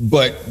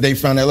 But they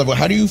found that level.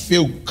 How do you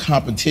feel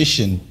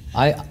competition?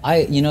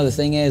 The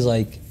thing is,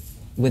 like,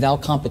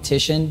 without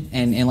competition,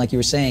 and like you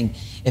were saying,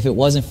 if it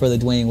wasn't for the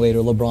Dwayne Wade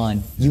or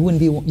LeBron, you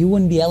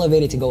wouldn't be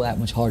elevated to go that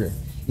much harder.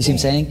 You see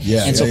what I'm saying?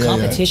 And so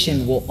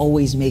competition will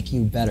always make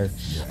you better.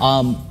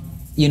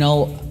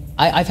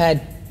 I've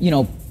had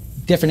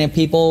different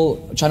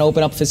people trying to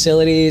open up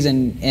facilities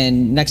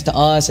and next to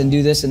us and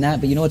do this and that.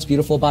 But you know what's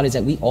beautiful about it is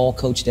that we all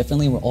coach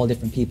differently and we're all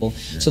different people.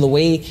 Yeah. So the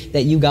way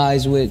that you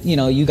guys would,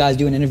 you guys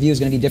do an interview is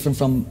going to be different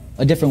from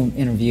a different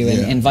interview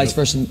and vice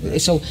versa.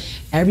 Right. So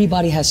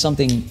everybody has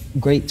something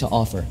great to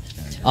offer.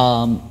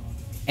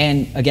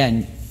 And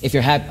again, if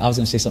you're happy, I was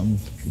going to say something.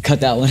 Cut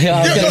that one.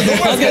 I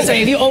was going to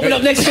say, if you open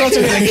up next to us,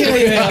 we're going to kill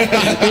you. No,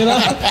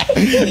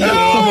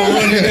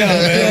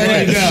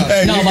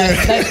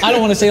 but I don't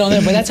want to say it on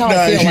there, but that's how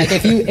I feel. Like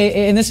if you,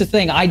 and this is the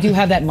thing, I do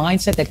have that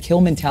mindset, that kill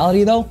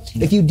mentality though.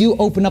 If you do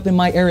open up in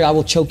my area, I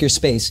will choke your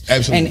space.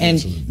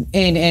 Absolutely.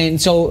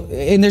 And so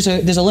there's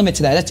a limit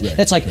to that.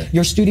 That's like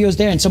your studio's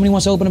there and somebody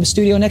wants to open up a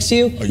studio next to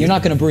you, you're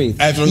not going to breathe.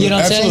 Absolutely. You know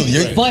what I'm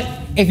saying? But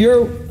if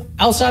you're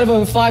outside of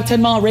a 5-10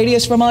 mile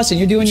radius from us and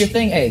you're doing your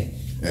thing, hey.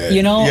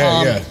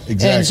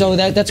 Exactly. And so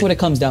that's what it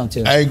comes down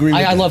to. I agree.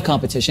 I love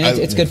competition.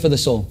 It's good for the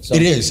soul. So.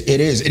 It is.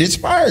 It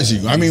inspires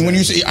you. I mean, when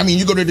you see,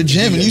 you go to the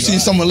gym and you see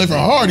someone lifting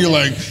hard, you're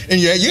like, and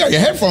you got your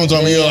headphones on,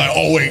 and you're like,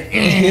 oh wait,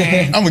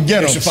 I'm gonna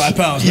get him. Extra 5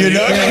 pounds. You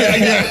know,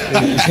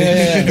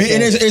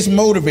 and it's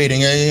motivating.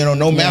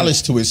 No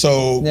malice to it.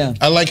 So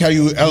I like how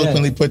you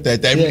eloquently put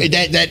that.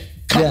 That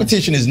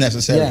competition is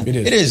necessary.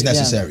 Yeah. It is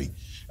necessary,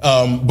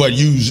 but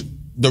used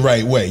the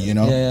right way.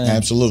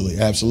 Absolutely.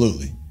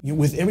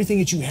 With everything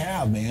that you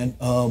have, man,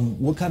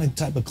 what kind of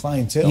type of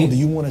clientele do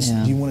you want to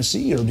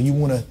see, or do you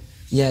want to?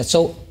 Yeah,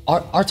 so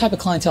our type of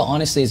clientele,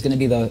 honestly, is going to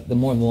be the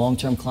more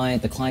long-term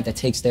client, the client that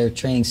takes their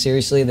training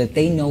seriously, that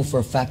they know for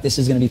a fact this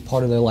is going to be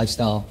part of their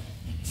lifestyle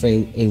for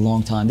a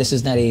long time. This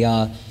is not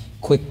a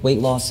quick weight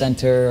loss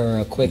center or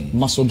a quick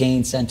muscle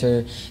gain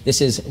center.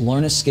 This is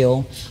learn a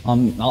skill.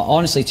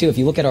 Honestly, too, if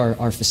you look at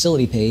our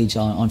facility page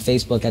on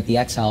Facebook at the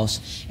X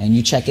House and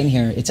you check in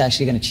here, it's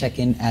actually going to check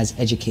in as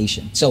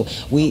education. So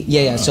we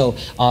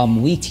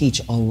teach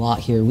a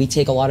lot here. We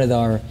take a lot of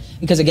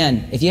because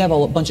again, if you have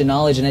a bunch of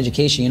knowledge and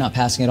education, you're not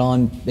passing it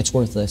on, it's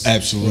worthless.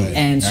 Absolutely.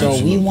 And so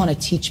we want to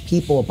teach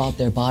people about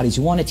their bodies.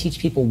 We want to teach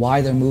people why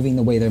they're moving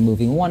the way they're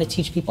moving. We want to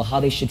teach people how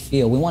they should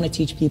feel. We want to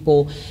teach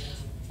people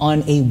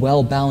on a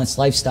well-balanced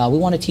lifestyle. We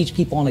want to teach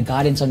people on the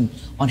guidance on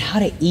how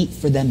to eat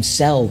for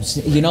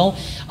themselves.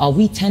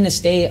 We tend to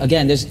stay,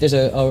 again, there's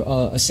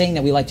a saying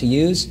that we like to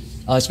use,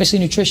 especially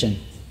nutrition.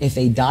 If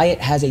a diet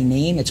has a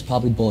name, it's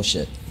probably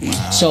bullshit.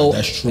 Wow, so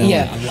that's true.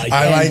 Yeah,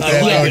 I like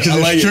that because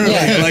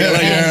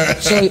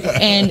it's true.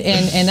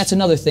 And that's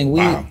another thing.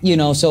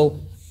 So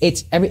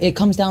it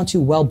comes down to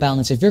well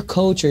balanced. If your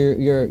coach or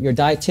your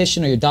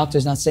dietitian or your doctor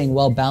is not saying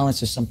well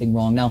balanced, there's something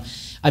wrong. Now,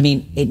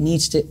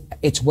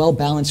 it's well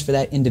balanced for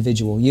that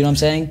individual. You know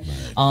what I'm saying?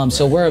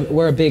 So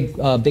we're a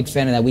big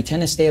fan of that. We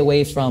tend to stay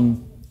away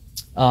from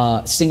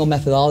single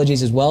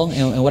methodologies as well.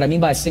 And what I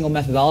mean by a single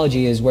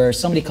methodology is where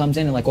somebody comes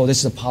in and like, oh,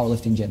 this is a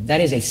powerlifting gym. That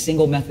is a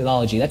single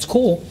methodology. That's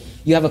cool.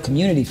 You have a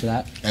community for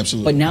that.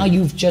 Absolutely. But now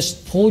you've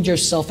just pulled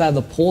yourself out of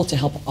the pool to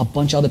help a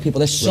bunch of other people.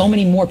 There's so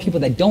many more people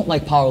that don't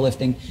like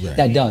powerlifting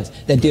that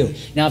do.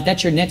 Now, if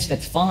that's your niche,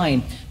 that's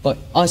fine. But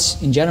us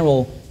in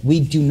general, we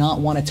do not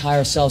want to tie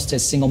ourselves to a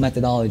single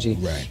methodology.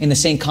 Right. In the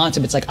same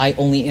concept, it's like I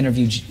only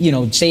interviewed,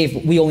 say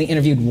if we only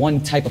interviewed one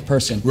type of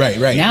person. Right.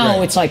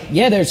 Now it's like,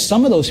 yeah, there's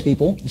some of those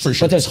people, for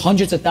sure, but there's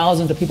hundreds of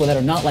thousands of people that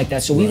are not like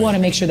that. So we want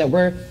to make sure that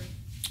we're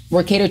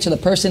catered to the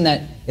person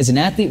that is an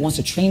athlete, wants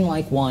to train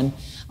like one,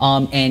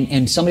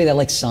 and somebody that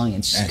likes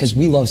science, because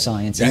we love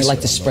science and we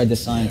like to spread the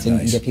science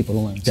and get people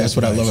to learn. That's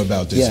what I love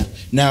about this. Yeah.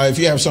 Now, if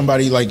you have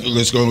somebody like,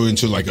 let's go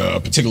into like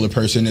a particular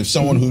person, if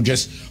someone who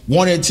just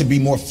wanted to be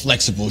more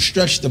flexible,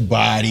 stretch the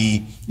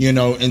body,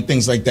 and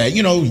things like that,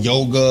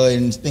 yoga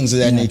and things of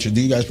that nature,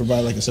 do you guys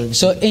provide like a service?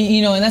 So,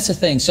 and that's the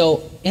thing.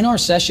 So in our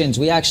sessions,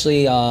 we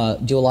actually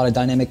do a lot of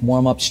dynamic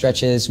warm-up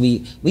stretches. We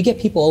get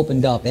people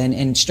opened up,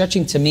 and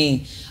stretching to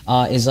me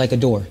is like a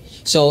door.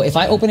 So if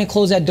I open and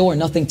close that door and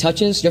nothing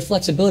touches, your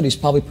flexibility is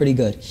probably pretty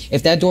good.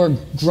 If that door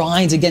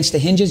grinds against the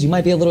hinges, you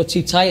might be a little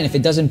too tight, and if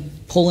it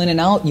doesn't pull in and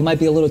out, you might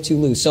be a little too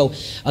loose. So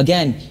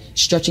again,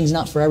 stretching is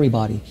not for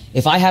everybody.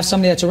 If I have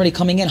somebody that's already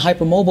coming in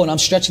hypermobile and I'm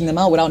stretching them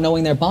out without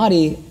knowing their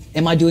body,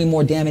 am I doing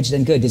more damage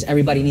than good? Does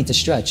everybody need to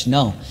stretch?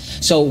 No.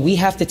 So we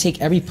have to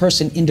take every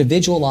person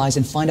individualized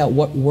and find out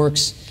what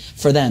works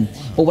for them.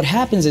 But what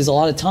happens is a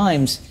lot of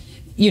times,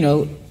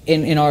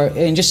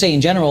 and just say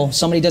in general,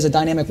 somebody does a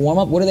dynamic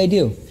warm-up, what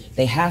do?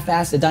 They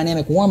half-ass the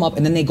dynamic warm-up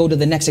and then they go to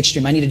the next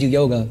extreme. I need to do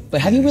yoga.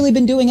 But have you really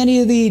been doing any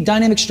of the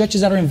dynamic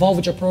stretches that are involved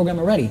with your program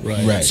already?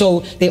 Right. So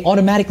they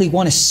automatically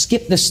want to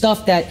skip the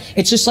stuff that,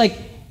 it's just like,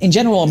 in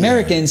general,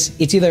 Americans,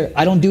 it's either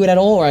I don't do it at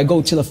all or I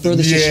go to the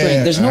furthest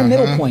extreme. There's no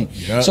middle point.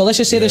 So let's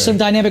just say there's some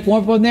dynamic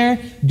warm-up in there.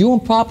 Do them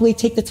properly.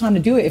 Take the time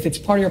to do it if it's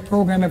part of your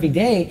program every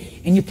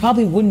day, and you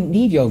probably wouldn't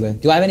need yoga.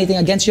 Do I have anything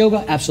against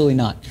yoga? Absolutely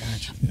not.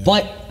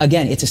 But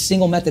again, it's a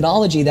single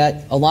methodology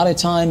that a lot of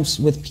times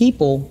with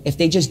people, if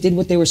they just did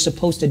what they were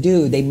supposed to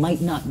do, they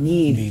might not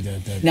need.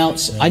 Now,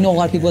 I know a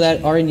lot of people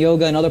that are in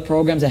yoga and other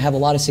programs that have a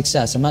lot of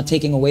success. I'm not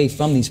taking away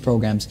from these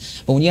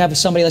programs. But when you have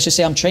somebody, let's just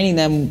say I'm training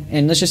them,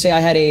 and let's just say I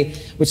had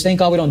which thank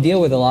God we don't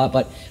deal with a lot,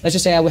 but let's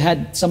just say I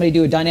had somebody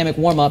do a dynamic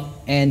warm-up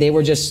and they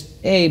were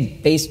just,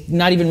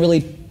 not even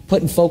really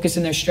putting focus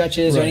in their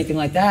stretches or Right. anything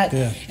like that.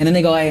 Yeah. And then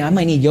they go, hey, I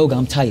might need yoga,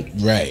 I'm tight.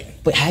 Right.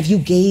 But have you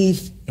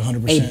gave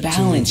 100% a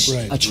balance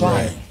right. a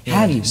try? Right.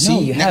 Have you? See,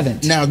 No, you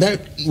haven't. Now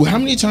how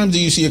many times do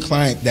you see a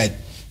client that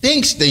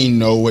thinks they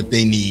know what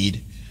they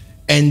need,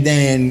 and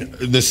then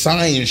the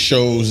science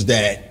shows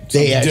that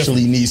they Something actually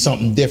different. need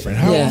something different?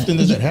 How often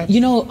does that happen?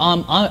 You know,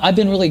 I've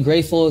been really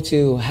grateful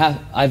to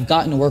I've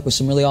gotten to work with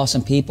some really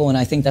awesome people, and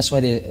I think that's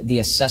why the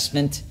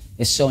assessment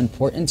is so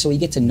important, so we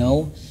get to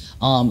know.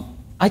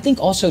 I think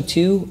also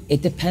too,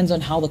 it depends on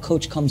how the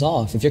coach comes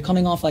off. If you're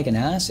coming off like an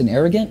ass and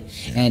arrogant,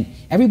 and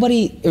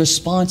everybody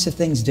responds to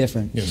things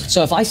different. Yeah, right.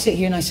 So if I sit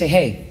here and I say,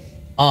 hey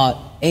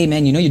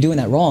man, you know you're doing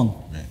that wrong.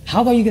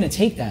 How are you going to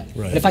take that?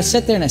 Right. But if I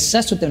sit there and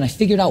assess with them and I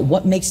figured out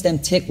what makes them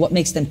tick, what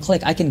makes them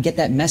click, I can get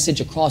that message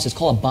across. It's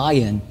called a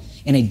buy-in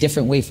in a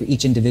different way for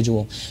each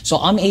individual. So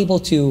I'm able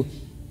to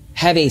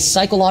have a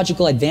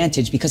psychological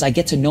advantage because I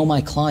get to know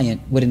my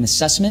client with an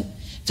assessment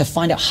to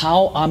find out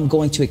how I'm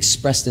going to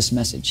express this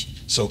message.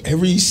 So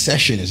every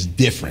session is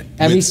different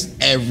with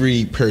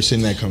every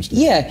person that comes through.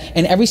 Yeah,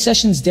 and every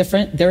session's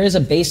different. There is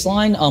a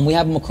baseline. We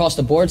have them across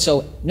the board.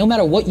 So no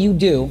matter what you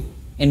do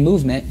in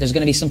movement, there's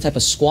going to be some type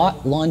of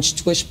squat, lunge,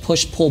 twist,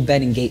 push, pull,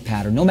 bend, and gait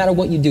pattern, no matter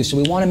what you do. So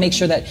we want to make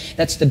sure that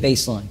that's the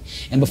baseline.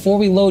 And before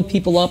we load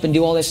people up and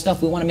do all this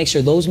stuff, we want to make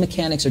sure those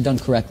mechanics are done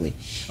correctly,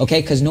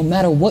 okay? Because no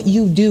matter what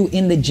you do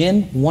in the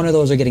gym, one of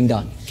those are getting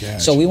done. Gotcha.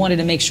 So we wanted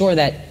to make sure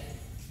that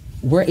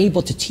we're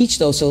able to teach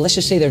those. So let's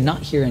just say they're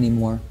not here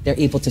anymore. They're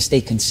able to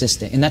stay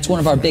consistent. And that's one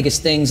of our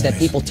biggest things that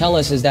people tell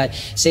us is that,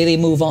 say they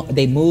move on,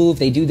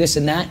 they do this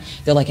and that.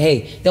 They're like,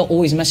 hey, they'll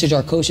always message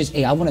our coaches,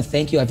 hey, I want to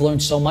thank you. I've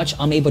learned so much.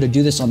 I'm able to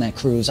do this on that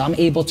cruise. I'm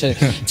able to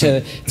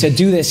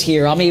do this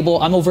here.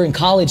 I'm over in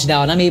college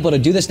now and I'm able to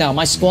do this now.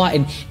 My squat,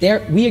 and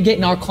we are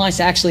getting our clients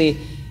to actually,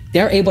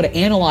 they're able to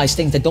analyze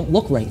things that don't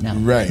look right now.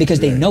 Right. Because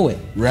they know it.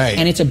 Right.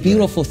 And it's a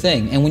beautiful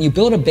thing. And when you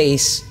build a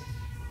base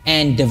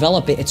and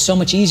develop it, it's so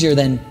much easier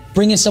than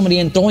bringing somebody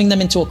in, throwing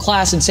them into a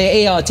class and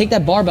say, hey, take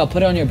that barbell,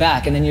 put it on your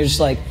back. And then you're just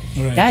like,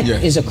 that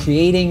is a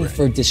creating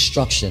for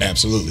destruction.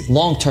 Absolutely.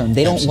 Long term,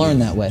 they don't learn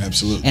that way.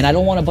 Absolutely. And I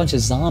don't want a bunch of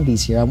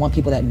zombies here. I want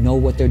people that know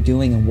what they're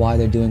doing and why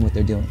they're doing what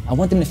they're doing. I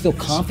want them to feel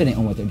confident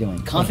in what they're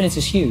doing. Confidence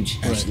is huge.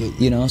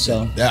 Absolutely. You know,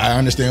 so. I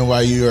understand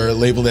why you are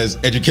labeled as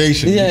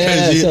education.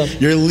 Yeah, because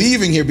you're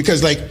leaving here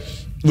because like,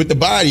 with the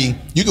body,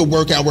 you can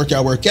work out,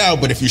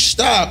 but if you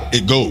stop,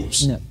 it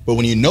goes. Yeah. But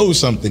when you know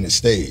something, it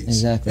stays.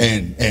 Exactly.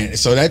 And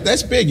so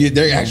that's big.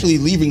 They're actually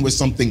leaving with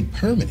something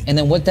permanent. And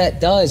then what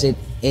that does, it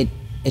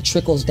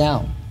trickles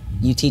down.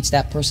 You teach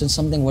that person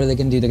something, what are they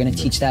going to do? They're going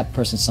to teach that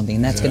person something,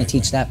 and that's going to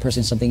teach that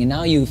person something. And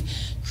now you've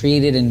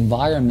created an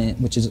environment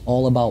which is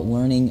all about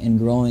learning and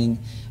growing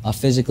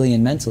physically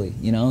and mentally,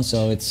 you know?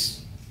 So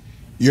it's...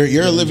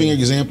 You're a living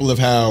example of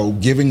how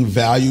giving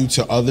value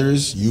to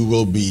others, you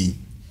will be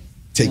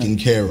taken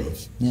care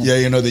of. Yeah,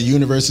 you know, the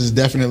universe is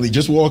definitely,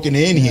 just walking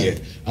in here,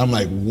 I'm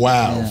like,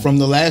 wow, from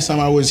the last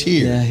time I was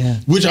here,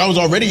 which I was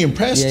already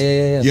impressed,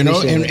 you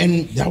know,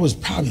 and that was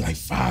probably like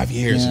 5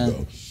 years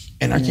ago.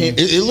 And I can't,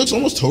 it looks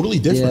almost totally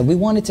different. Yeah, we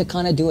wanted to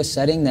kind of do a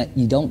setting that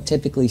you don't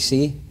typically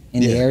see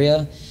in the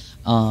area.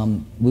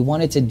 We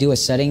wanted to do a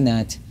setting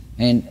that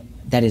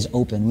is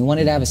open. We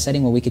wanted to have a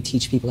setting where we could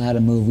teach people how to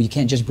move. We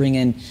can't just bring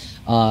in,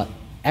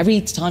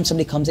 every time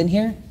somebody comes in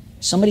here,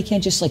 somebody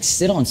can't just like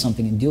sit on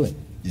something and do it.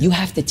 You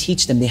have to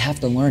teach them, they have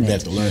to learn it. They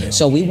have to learn it.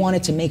 So we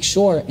wanted to make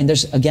sure, and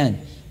there's,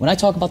 again, when I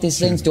talk about these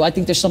things, do I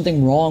think there's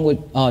something wrong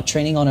with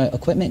training on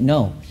equipment?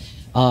 No,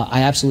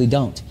 I absolutely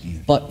don't.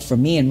 But for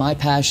me and my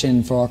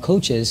passion for our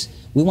coaches,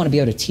 we want to be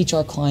able to teach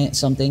our client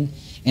something,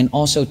 and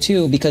also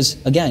too, because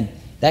again,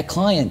 that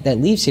client that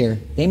leaves here,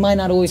 they might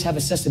not always have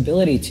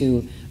accessibility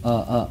to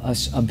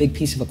a big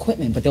piece of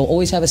equipment, but they'll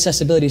always have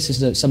accessibility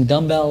to some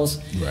dumbbells,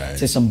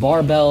 to some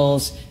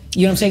barbells.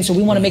 You know what I'm saying? So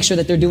we want to make sure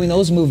that they're doing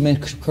those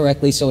movements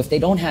correctly, so if they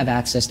don't have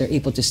access, they're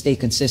able to stay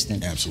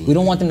consistent. Absolutely. We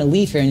don't want them to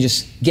leave here and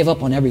just give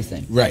up on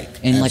everything. Right.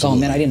 And like, oh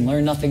man, I didn't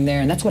learn nothing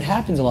there. And that's what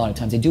happens a lot of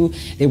times.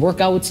 They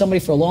work out with somebody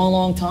for a long,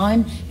 long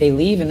time, they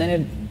leave, and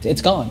then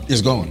it's gone.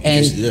 It's gone.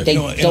 And and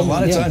a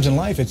lot of times in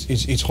life,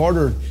 it's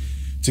harder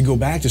to go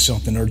back to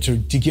something or to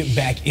get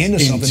back into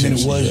something than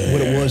it was what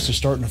it was to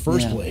start in the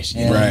first place.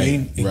 You know what I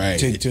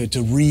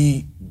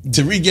mean?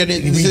 To re-get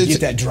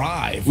that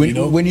drive.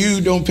 When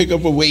you don't pick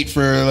up a weight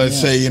for, let's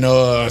say,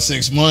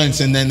 6 months,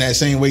 and then that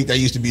same weight that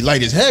used to be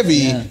light is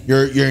heavy,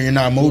 you're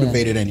not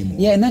motivated anymore.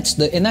 Yeah, and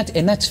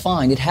that's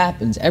fine. It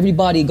happens.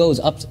 Everybody goes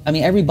up.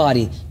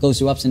 Everybody goes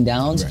through ups and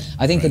downs.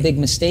 I think the big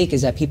mistake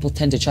is that people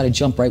tend to try to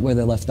jump right where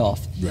they left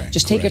off.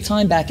 Just take your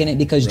time back in it,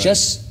 because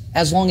just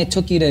as long it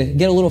took you to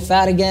get a little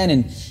fat again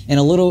and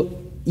a little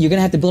you're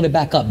gonna have to build it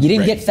back up. You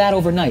didn't get fat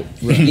overnight.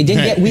 Right. You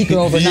didn't get weaker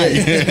overnight.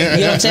 Yeah.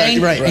 You know what I'm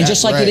saying? Right. And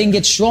just like you didn't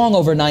get strong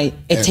overnight,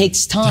 it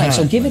takes time.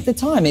 So give it the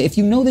time. If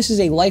you know this is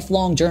a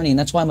lifelong journey, and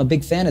that's why I'm a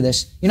big fan of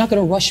this, you're not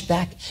gonna rush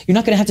back. You're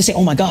not gonna have to say,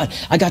 oh my God,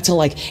 I got to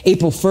like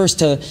April 1st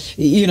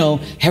to, you know,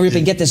 hurry up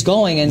and get this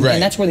going. And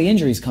that's where the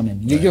injuries come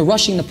in. You're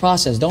rushing the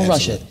process. Don't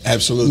rush it.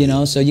 Absolutely. You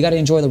know, so you gotta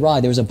enjoy the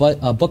ride. There was a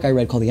book I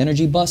read called The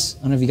Energy Bus.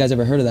 I don't know if you guys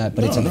ever heard of that,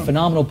 but it's a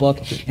phenomenal book,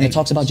 and it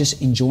talks about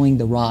just enjoying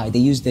the ride. They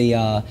use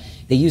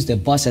the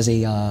bus as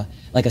a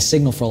like a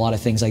signal for a lot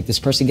of things. Like this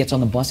person gets on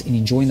the bus and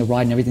enjoying the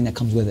ride and everything that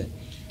comes with it.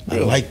 I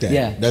like that.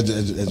 Yeah. That's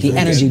the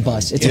energy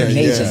bus. It's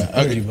amazing.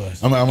 Yeah. Okay.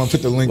 I'm gonna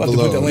put the link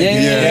below. Put the link.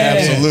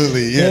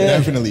 Absolutely. Yeah,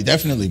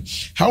 definitely.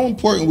 How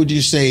important would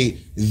you say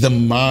the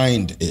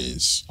mind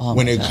is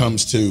when it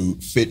comes to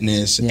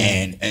fitness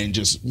and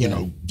just you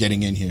know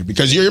getting in here?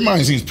 Because your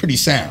mind seems pretty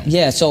sound.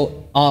 Yeah.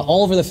 So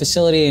all over the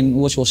facility,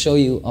 and which we'll show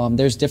you,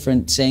 there's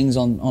different sayings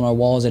on our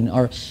walls, and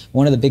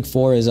one of the big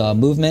four is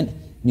movement,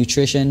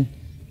 nutrition,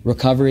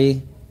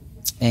 recovery,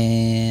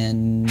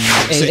 and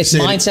it's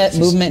mindset,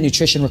 movement,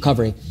 nutrition,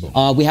 recovery.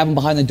 We have them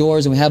behind the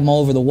doors and we have them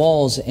all over the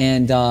walls,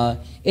 and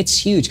it's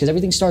huge because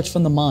everything starts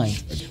from the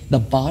mind. The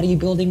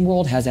bodybuilding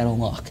world has that on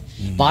lock.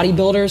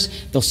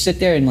 Bodybuilders, they'll sit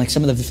there and like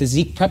some of the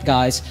physique prep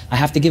guys, I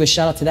have to give a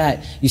shout out to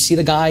that. You see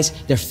the guys,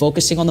 they're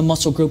focusing on the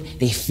muscle group,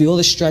 they feel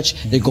the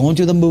stretch, they're going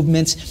through the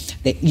movements,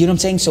 you know what I'm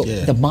saying? So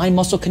the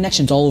mind-muscle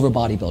connection's all over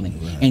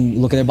bodybuilding, and you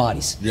look at their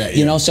bodies.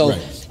 You know, so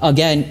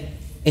again,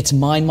 it's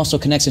mind-muscle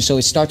connection, so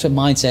it starts with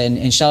mindset.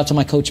 And shout out to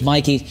my coach,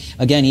 Mikey.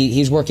 Again,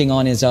 he's working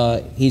on his,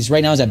 he's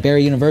right now at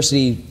Barry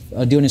University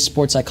doing his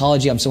sports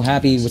psychology. I'm so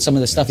happy with some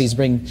of the stuff he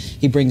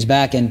brings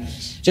back, and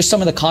just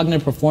some of the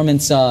cognitive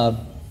performance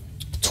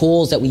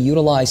tools that we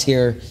utilize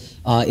here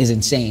is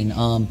insane.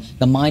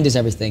 The mind is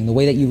everything. The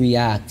way that you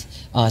react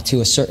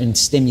to a certain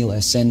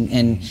stimulus,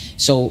 and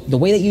so the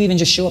way that you even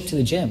just show up to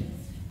the gym.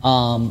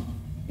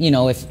 You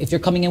know, if you're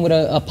coming in with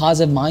a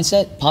positive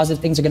mindset,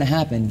 positive things are going to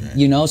happen,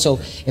 you know? So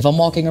if I'm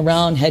walking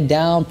around, head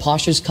down,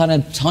 posture's kind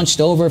of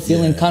hunched over,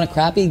 feeling kind of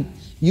crappy,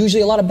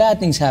 usually a lot of bad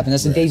things happen.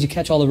 That's the days you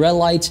catch all the red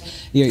lights,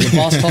 your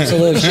boss talks a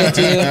little shit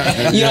to you.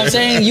 You know what I'm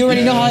saying? You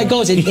already know how it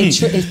goes.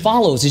 It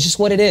follows. It's just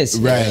what it is.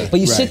 But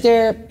you sit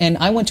there, and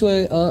I went to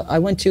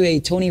a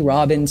Tony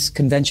Robbins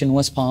convention in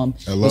West Palm.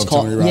 I love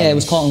Tony Robbins. Yeah, it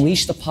was called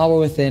Unleash the Power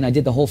Within. I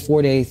did the whole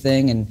 4-day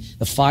thing and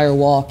the fire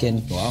walk,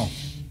 and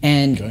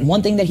and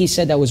one thing that he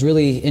said that was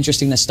really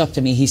interesting that stuck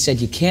to me, he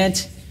said you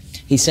can't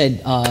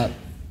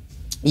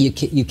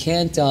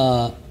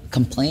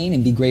complain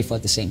and be grateful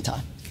at the same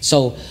time.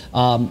 So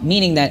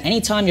meaning that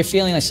anytime you're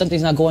feeling like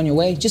something's not going your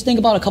way, just think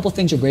about a couple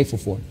things you're grateful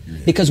for,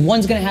 because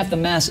one's gonna have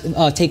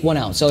to take one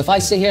out. So if I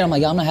sit here and I'm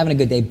like, I'm not having a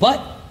good day,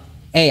 but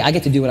hey, I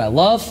get to do what I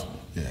love,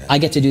 I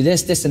get to do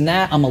this and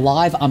that, I'm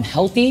alive, I'm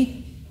healthy.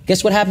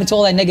 Guess what happened to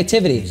all that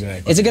negativity?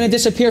 Is it going to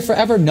disappear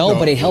forever? No,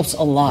 but it helps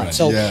a lot.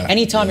 So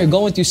anytime you're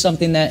going through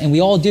something that, and we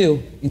all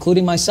do,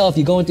 including myself,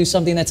 you're going through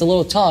something that's a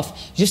little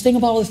tough, just think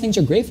about all the things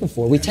you're grateful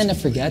for. We tend to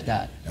forget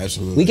that.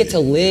 We get to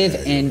live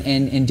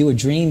and do a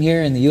dream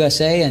here in the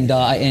USA, and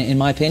in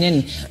my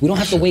opinion, we don't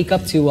have to wake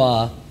up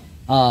to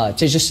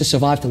just to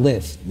survive to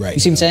live. You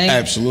see what I'm saying?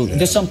 Absolutely.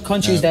 There's some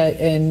countries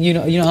that, and you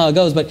know how it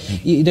goes, but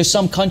there's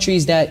some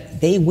countries that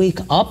they wake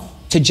up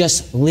to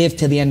just live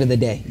to the end of the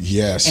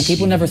car. And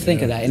people never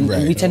think of that, and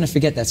we tend to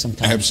forget that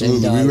sometimes.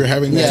 Absolutely. And, we were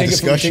having that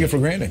discussion. Take it for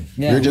granted.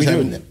 We were just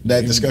having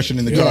that discussion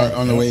in the car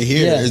on the way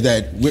here, is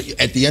that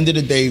at the end of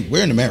the day,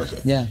 we're in America.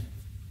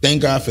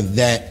 Thank God for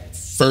that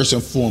first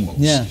and foremost.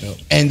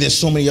 And there's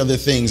so many other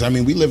things. I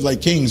mean, we live like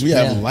kings. We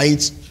have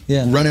lights,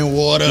 running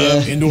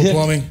water, indoor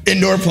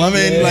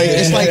plumbing. Like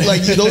it's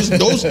like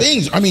those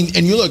things. I mean,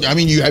 and you look, I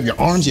mean, you have your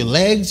arms, your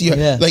legs, you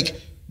have,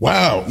 like,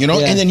 wow, you know,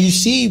 and then you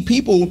see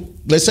people,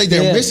 let's say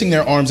they're missing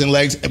their arms and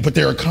legs, but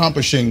they're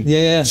accomplishing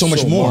so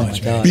much more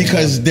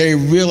because they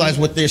realize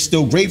what they're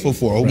still grateful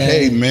for.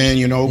 Okay, man,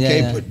 you know,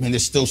 but man,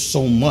 there's still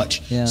so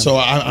much. So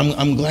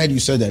I'm glad you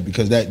said that,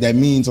 because that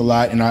means a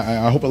lot, and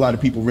I hope a lot of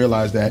people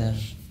realize that.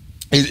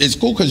 It's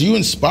cool because you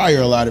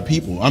inspire a lot of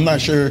people. I'm not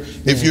sure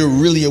if you're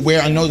really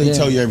aware. I know they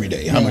tell you every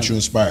day how much you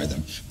inspire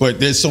them, but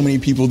there's so many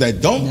people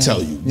that don't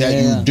tell you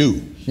that you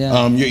do.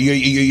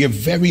 You're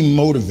very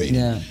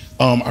motivated.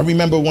 I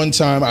remember one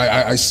time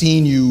I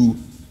seen you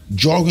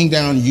jogging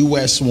down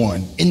US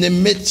 1 in the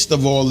midst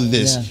of all of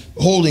this,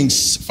 holding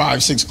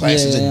 5-6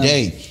 classes a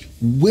day.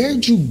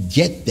 Where'd you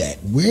get that?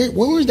 Where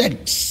was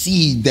that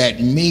seed that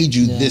made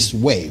you this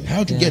way?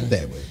 How'd you get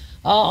that way?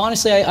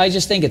 Honestly, I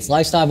just think it's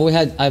lifestyle.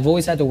 I've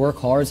always had to work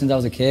hard since I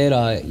was a kid.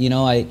 You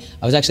know, I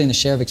was actually in the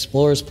Sheriff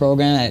Explorers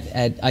program.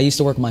 I used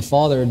to work with my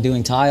father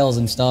doing tiles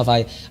and stuff.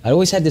 I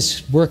always had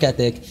this work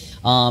ethic.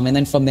 And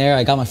then from there,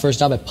 I got my first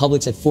job at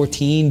Publix at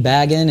 14,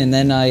 bagging, and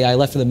then I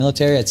left for the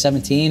military at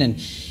 17.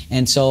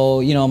 And so,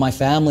 you know, my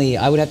family,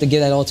 I would have to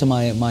give that all to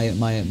my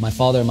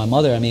father and my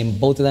mother. I mean,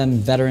 both of them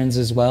veterans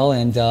as well.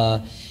 And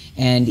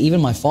even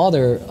my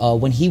father,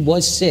 when he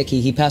was sick,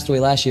 he passed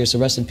away last year, so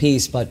rest in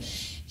peace. But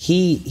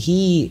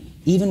he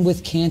even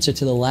with cancer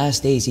to the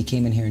last days, he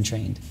came in here and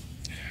trained.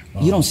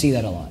 You don't see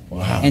that a lot.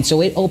 Wow. And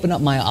so it opened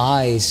up my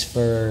eyes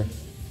for,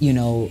 you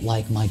know,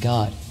 like, my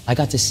God, I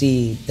got to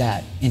see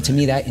that. And to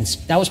me, that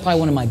was probably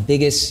one of my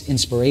biggest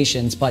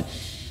inspirations. But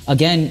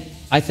again,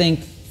 I think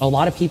a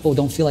lot of people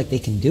don't feel like they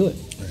can do it.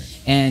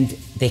 And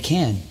they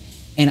can.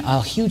 And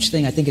a huge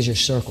thing, I think, is your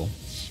circle.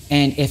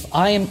 And if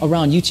I am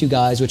around you two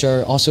guys, which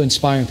are also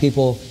inspiring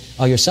people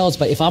yourselves,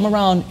 but if I'm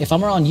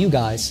around you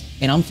guys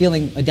and I'm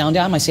feeling down,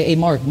 I might say, hey,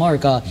 Mark,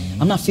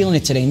 I'm not feeling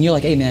it today. And you're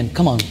like, hey, man,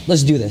 come on,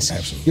 let's do this.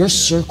 Absolutely. Your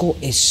circle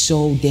is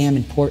so damn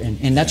important.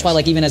 And that's why,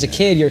 like, even as a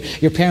kid,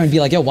 your parent would be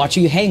like, yo, watch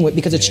who you hang with,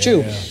 because it's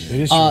true. It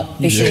is true.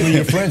 You show me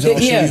your friends, and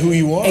I'll show you who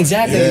you are.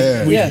 Exactly.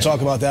 We can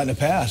talk about that in the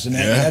past, and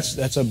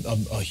that's a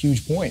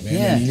huge point, man.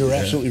 Yeah. I mean, you're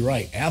absolutely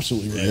right.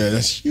 Absolutely right. Yeah,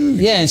 that's huge.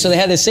 Yeah, and so they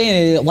had this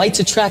saying, lights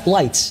attract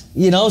lights,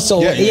 you know?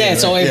 So,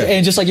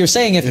 and just like you're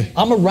saying, if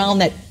I'm around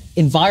that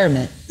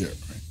environment,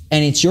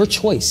 and it's your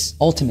choice,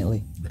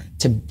 ultimately,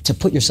 to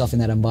put yourself in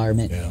that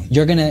environment,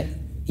 you're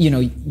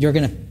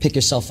gonna pick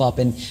yourself up.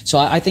 And so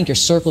I think your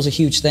circle's a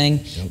huge thing.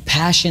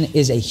 Passion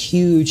is a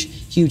huge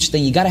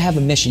thing. You gotta have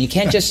a mission. You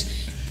can't just,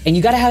 and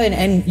you gotta have an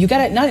end,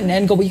 not an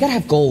end goal, but you gotta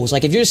have goals.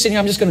 Like if you're just sitting here,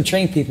 I'm just gonna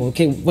train people,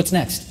 okay, what's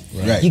next?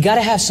 Right. You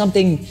gotta have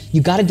something,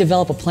 you gotta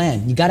develop a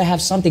plan. You gotta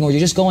have something, or you're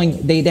just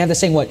going, they have the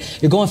saying,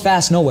 what? You're going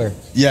fast nowhere.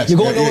 Yes. You're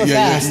going nowhere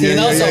fast, you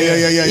know? So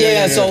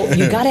Yeah.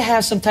 you gotta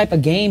have some type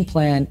of game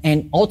plan,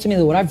 and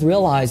ultimately what I've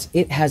realized,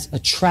 it has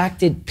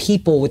attracted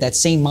people with that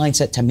same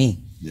mindset to me.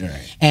 Yeah.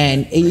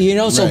 And you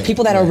know, so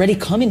people that already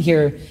come in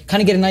here kind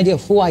of get an idea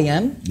of who I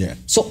am. Yeah.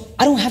 So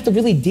I don't have to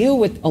really deal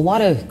with a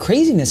lot of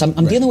craziness.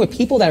 I'm dealing with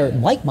people that are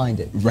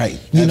like-minded. Right.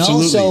 You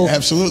Absolutely. know? So,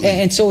 Absolutely.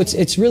 And so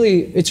it's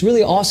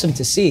really awesome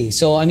to see.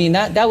 So I mean,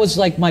 that was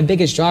like my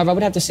biggest drive. I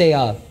would have to say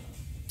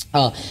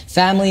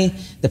family,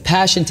 the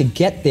passion to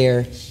get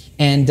there,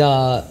 and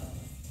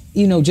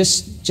you know,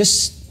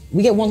 just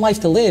we get one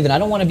life to live, and I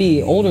don't want to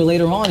be older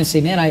later on and say,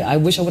 man, I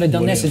wish I would have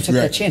done this and took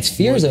that chance.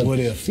 Fear's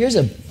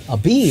a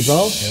bee,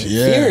 bro.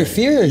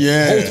 Fear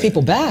holds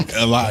people back.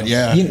 A lot, You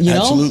know?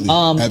 Absolutely.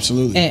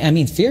 Absolutely. And, I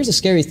mean, fear is a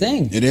scary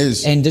thing. It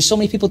is. And there's so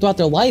many people throughout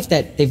their life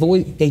that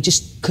they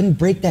just couldn't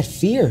break that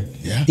fear.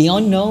 Yeah. The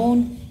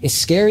unknown is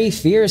scary.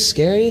 Fear is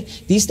scary.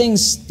 These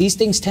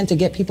things tend to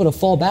get people to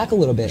fall back a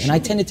little bit. And I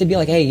tended to be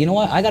like, hey, you know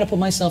what? I got to put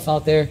myself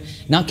out there,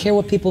 not care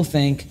what people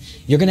think.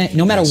 You're gonna,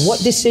 no matter what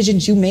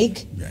decisions you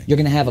make, you're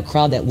gonna have a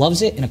crowd that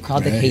loves it and a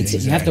crowd that hates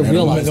it. You have to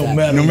realize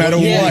that. No matter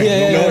what.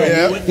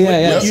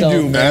 What you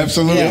do, man.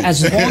 Absolutely. Yeah,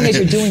 as long as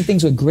you're doing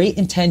things with great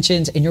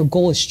intentions and your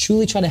goal is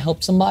truly trying to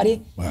help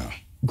somebody,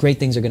 great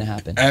things are going to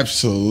happen.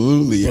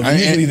 Absolutely. Well,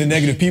 usually the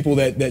negative people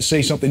that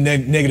say something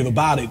negative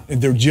about it,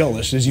 they're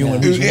jealous. Is the only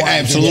reason why.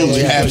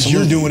 Absolutely. Because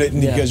you're doing it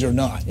and because they're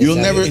not.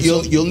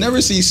 You'll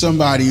never see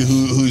somebody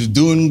who's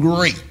doing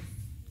great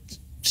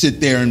sit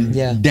there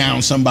and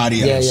down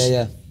somebody else.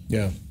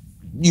 Yeah.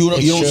 You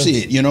don't see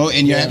it, you know,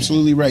 and you're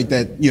absolutely right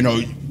that, you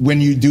know, when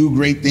you do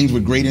great things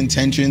with great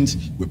intentions,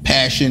 with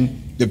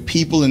passion, the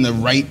people and the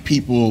right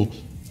people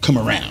come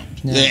around.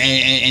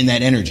 And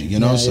that energy, you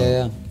know.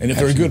 And if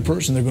they're a good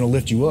person, they're going to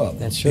lift you up.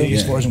 That's true.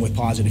 As far as with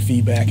positive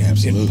feedback and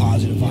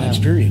positive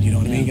vibes, period. You know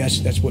what I mean?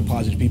 That's what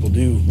positive people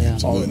do.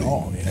 All in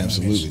all. You know?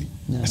 Absolutely.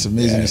 That's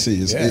amazing to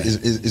see.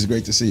 It's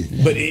great to see.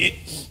 But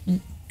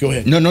go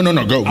ahead. No,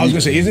 go. I was going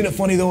to say, isn't it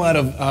funny though? Out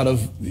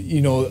of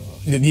you know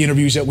the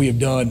interviews that we have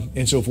done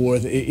and so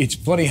forth, it's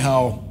funny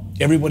how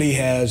everybody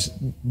has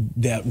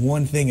that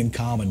one thing in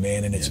common,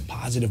 man, and it's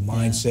positive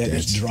mindset,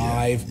 it's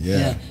drive,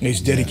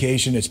 it's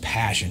dedication, it's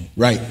passion.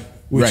 Right.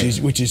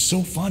 Which is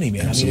so funny,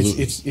 man. Absolutely. I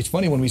mean, it's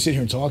funny when we sit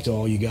here and talk to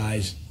all you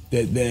guys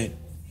that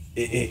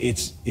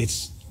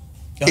it's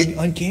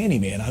uncanny,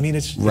 man. I mean,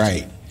 it's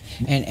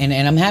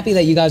And I'm happy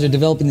that you guys are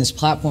developing this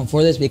platform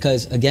for this,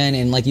 because again,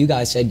 and like you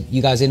guys said,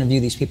 you guys interview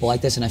these people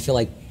like this, and I feel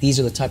like these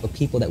are the type of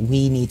people that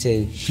we need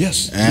to.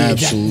 Yes,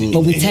 absolutely.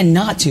 But we tend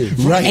not to.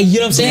 Right. And you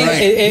know what I'm saying?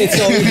 It's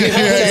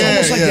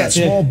almost like that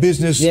small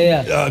business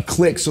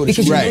clique, so to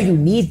because speak. you know you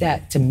need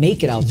that to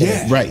make it out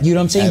there. Right. You know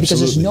what I'm saying? Because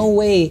there's no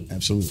way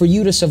Absolutely. for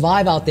you to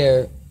survive out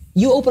there.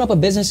 You open up a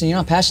business and you're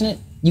not passionate,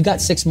 you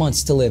got 6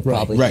 months to live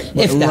probably. Right.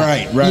 If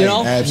that. Right. You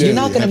know? Absolutely. You're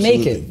not gonna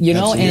make it. You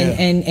know,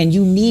 and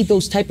you need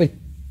those type of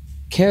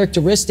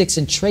characteristics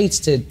and traits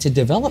to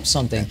develop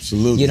something.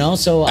 Absolutely. You know,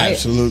 so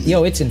absolutely.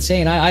 It's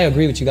insane. I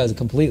agree with you guys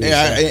completely.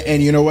 Yeah, So.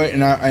 and you know what?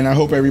 And I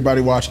hope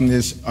everybody watching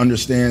this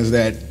understands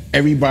that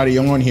everybody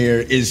on here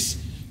is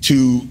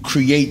to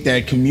create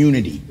that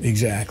community.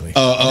 Exactly.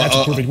 That's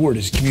a perfect word.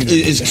 Is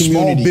community. It's a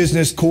community. Small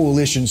business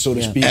coalition, so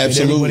to speak.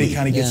 Absolutely. And everybody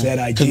kind of gets that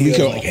idea. We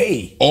can like,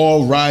 hey,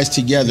 all rise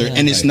together,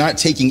 and it's not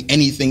taking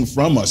anything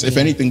from us. If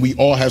anything, we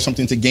all have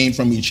something to gain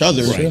from each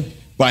other.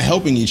 By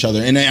helping each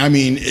other. And I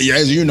mean,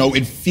 as you know,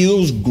 it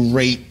feels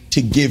great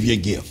to give your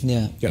gift.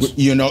 Yeah. Yes.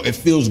 You know, it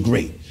feels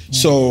great.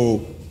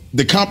 So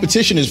the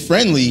competition is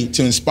friendly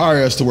to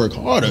inspire us to work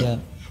harder,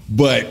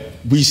 but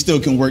we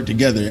still can work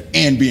together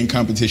and be in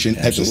competition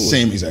at the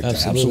same exact time.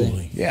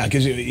 Absolutely. Yeah,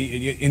 because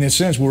in a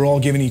sense, we're all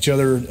giving each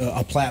other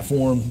a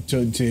platform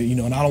to you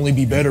know, not only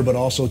be better, but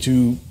also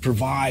to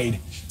provide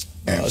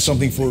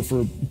something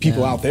for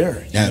people out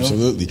there.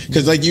 Absolutely,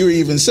 because like you were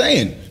even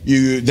saying,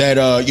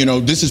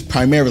 this is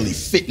primarily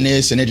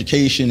fitness and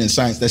education and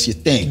science. That's your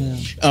thing.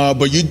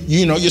 But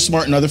you're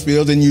smart in other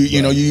fields, and you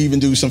even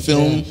do some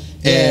film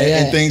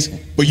and things.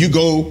 But you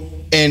go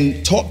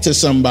and talk to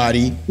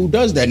somebody who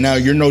does that. Now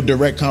you're no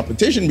direct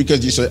competition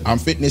because you said I'm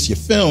fitness, you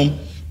film.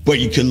 But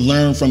you can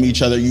learn from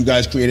each other. You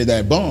guys created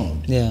that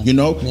bond.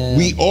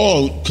 We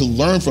all could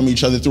learn from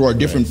each other through our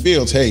different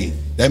fields. Hey,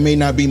 that may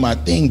not be my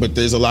thing, but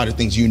there's a lot of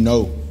things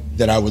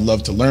that I would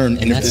love to learn.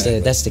 And that's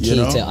the key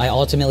to. I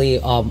ultimately,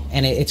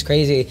 and it's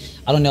crazy.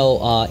 I don't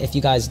know if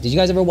did you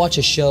guys ever watch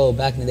a show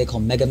back in the day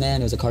called Mega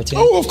Man? It was a cartoon.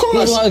 Oh, of course. It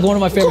was like one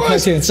of my favorite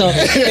cartoons. So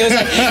it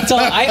was so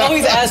I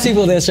always ask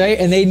people this, right?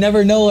 And they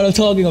never know what I'm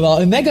talking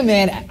about. And Mega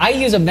Man, I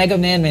use a Mega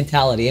Man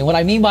mentality. And what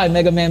I mean by a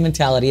Mega Man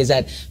mentality is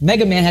that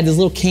Mega Man had this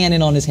little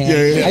cannon on his hand.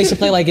 I used to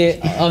play like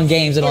it on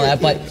games and all that.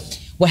 But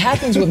what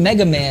happens with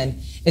Mega Man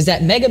is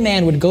that Mega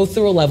Man would go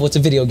through a level. It's a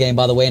video game,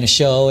 by the way, in a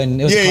show, and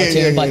it was a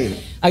cartoon. But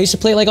I used to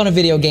play like on a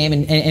video game,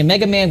 and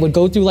Mega Man would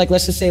go through, like,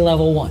 let's just say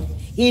level 1.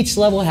 Each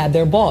level had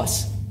their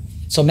boss.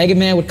 So Mega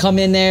Man would come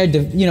in there,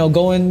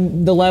 go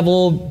in the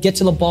level, get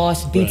to the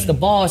boss, beats the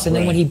boss, and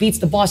then when he beats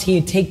the boss,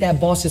 he'd take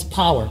that boss's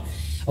power.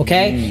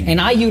 Okay?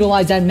 And I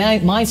utilize that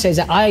mindset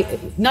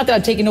that not that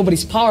I'm taking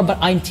nobody's power, but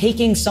I'm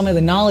taking some of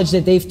the knowledge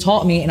that they've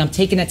taught me and I'm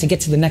taking that to get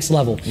to the next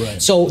level.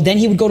 So then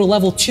he would go to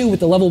level 2 with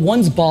the level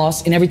 1's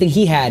boss and everything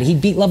he had. He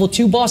beat level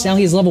 2 boss, now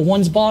he's level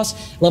 1's boss,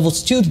 level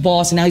 2's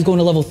boss, and now he's going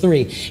to level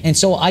 3. And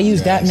so I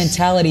use that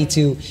mentality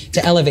to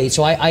elevate.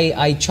 So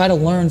I try to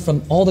learn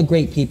from all the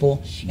great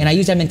people, and I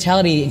use that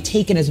mentality and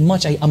take it as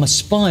much. I'm a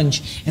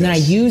sponge, and then I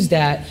use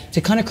that to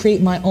kind of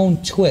create my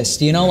own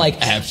twist,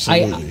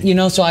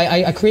 Absolutely. So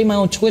I create my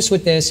own twist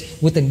with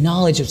this, with the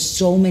knowledge of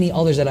so many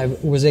others that I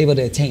was able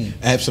to attain.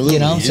 Absolutely.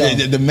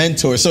 The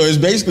mentor. So it's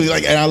basically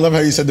like, and I love how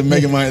you said the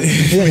Mega Man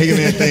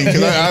thing,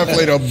 because I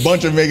played a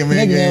bunch of Mega Man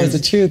games. Mega Man was the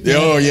truth.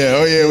 Oh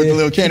yeah, with the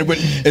little cannon. But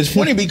it's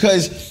funny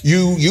because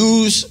you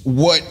use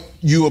what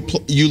you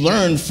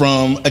learn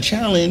from a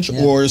challenge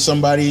or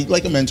somebody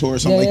like a mentor or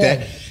something like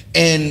that.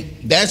 And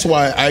that's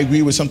why I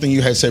agree with something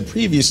you had said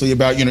previously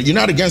about, you're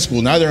not against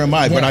school, neither am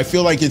I, but I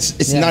feel like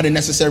it's not a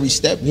necessary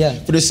step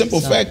for the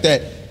simple fact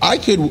that I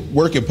could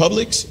work at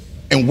Publix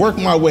and work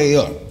my way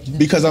up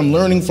because I'm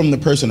learning from the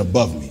person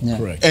above me.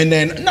 Correct. And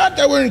then, not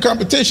that we're in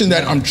competition,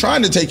 that I'm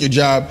trying to take your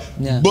job,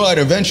 but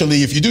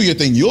eventually if you do your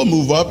thing, you'll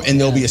move up and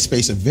there'll be a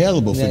space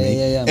available for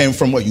me and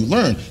from what you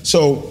learn.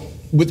 So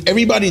with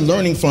everybody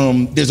learning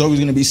from, there's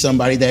always gonna be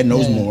somebody that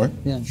knows more.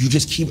 You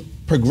just keep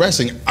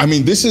progressing. I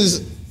mean, this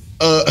is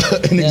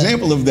an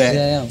example of that,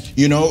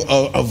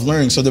 of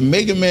learning. So the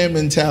Mega Man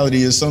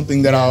mentality is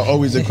something that I'll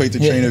always equate to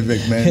Trainer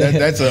Vick, man.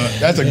 That's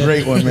a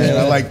great one, man.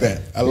 I like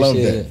that. I love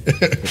that.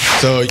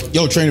 So,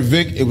 Trainer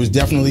Vick, it was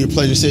definitely a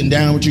pleasure sitting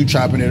down with you,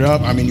 chopping it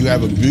up. I mean, you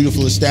have a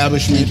beautiful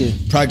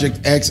establishment. Project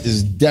X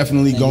is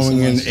definitely going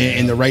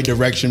in the right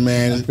direction,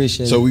 man. I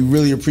appreciate it. So we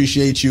really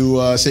appreciate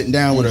you sitting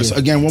down with us.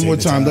 Again, one more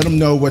time, let them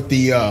know what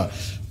the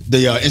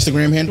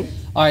Instagram handle.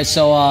 All right,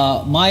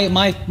 so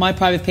my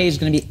private page is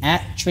going to be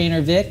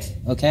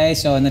 @TrainerVick, okay?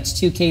 So, and that's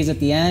 2 Ks at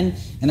the end.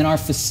 And then our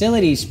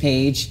facilities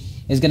page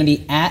is going to be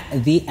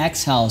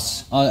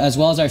 @the_X_House, as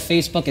well as our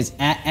Facebook is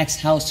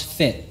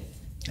 @XHouseFit.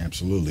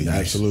 Absolutely, nice.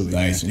 Absolutely.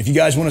 Nice. And if you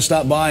guys want to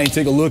stop by and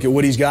take a look at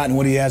what he's got and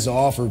what he has to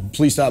offer,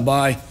 please stop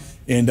by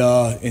and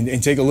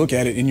take a look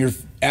at it. And your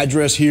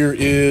address here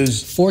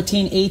is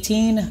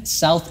 1418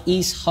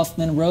 Southeast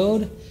Huffman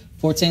Road,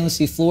 Port St.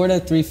 Lucie, Florida,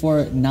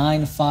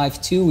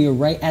 34952. We are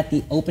right at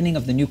the opening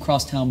of the new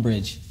Crosstown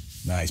Bridge.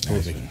 Nice,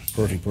 perfect,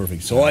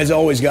 perfect. So as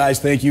always, guys,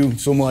 thank you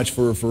so much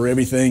for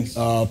everything.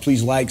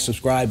 Please like,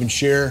 subscribe, and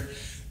share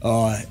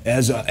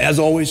as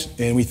always.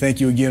 And we thank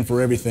you again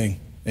for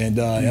everything. And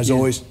as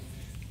always,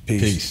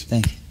 peace.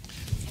 Thank you.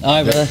 All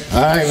right, brother.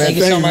 All right, man. Thank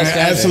you so much, guys.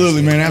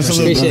 Absolutely, man.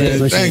 Absolutely.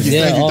 Appreciate it.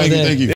 Thank you.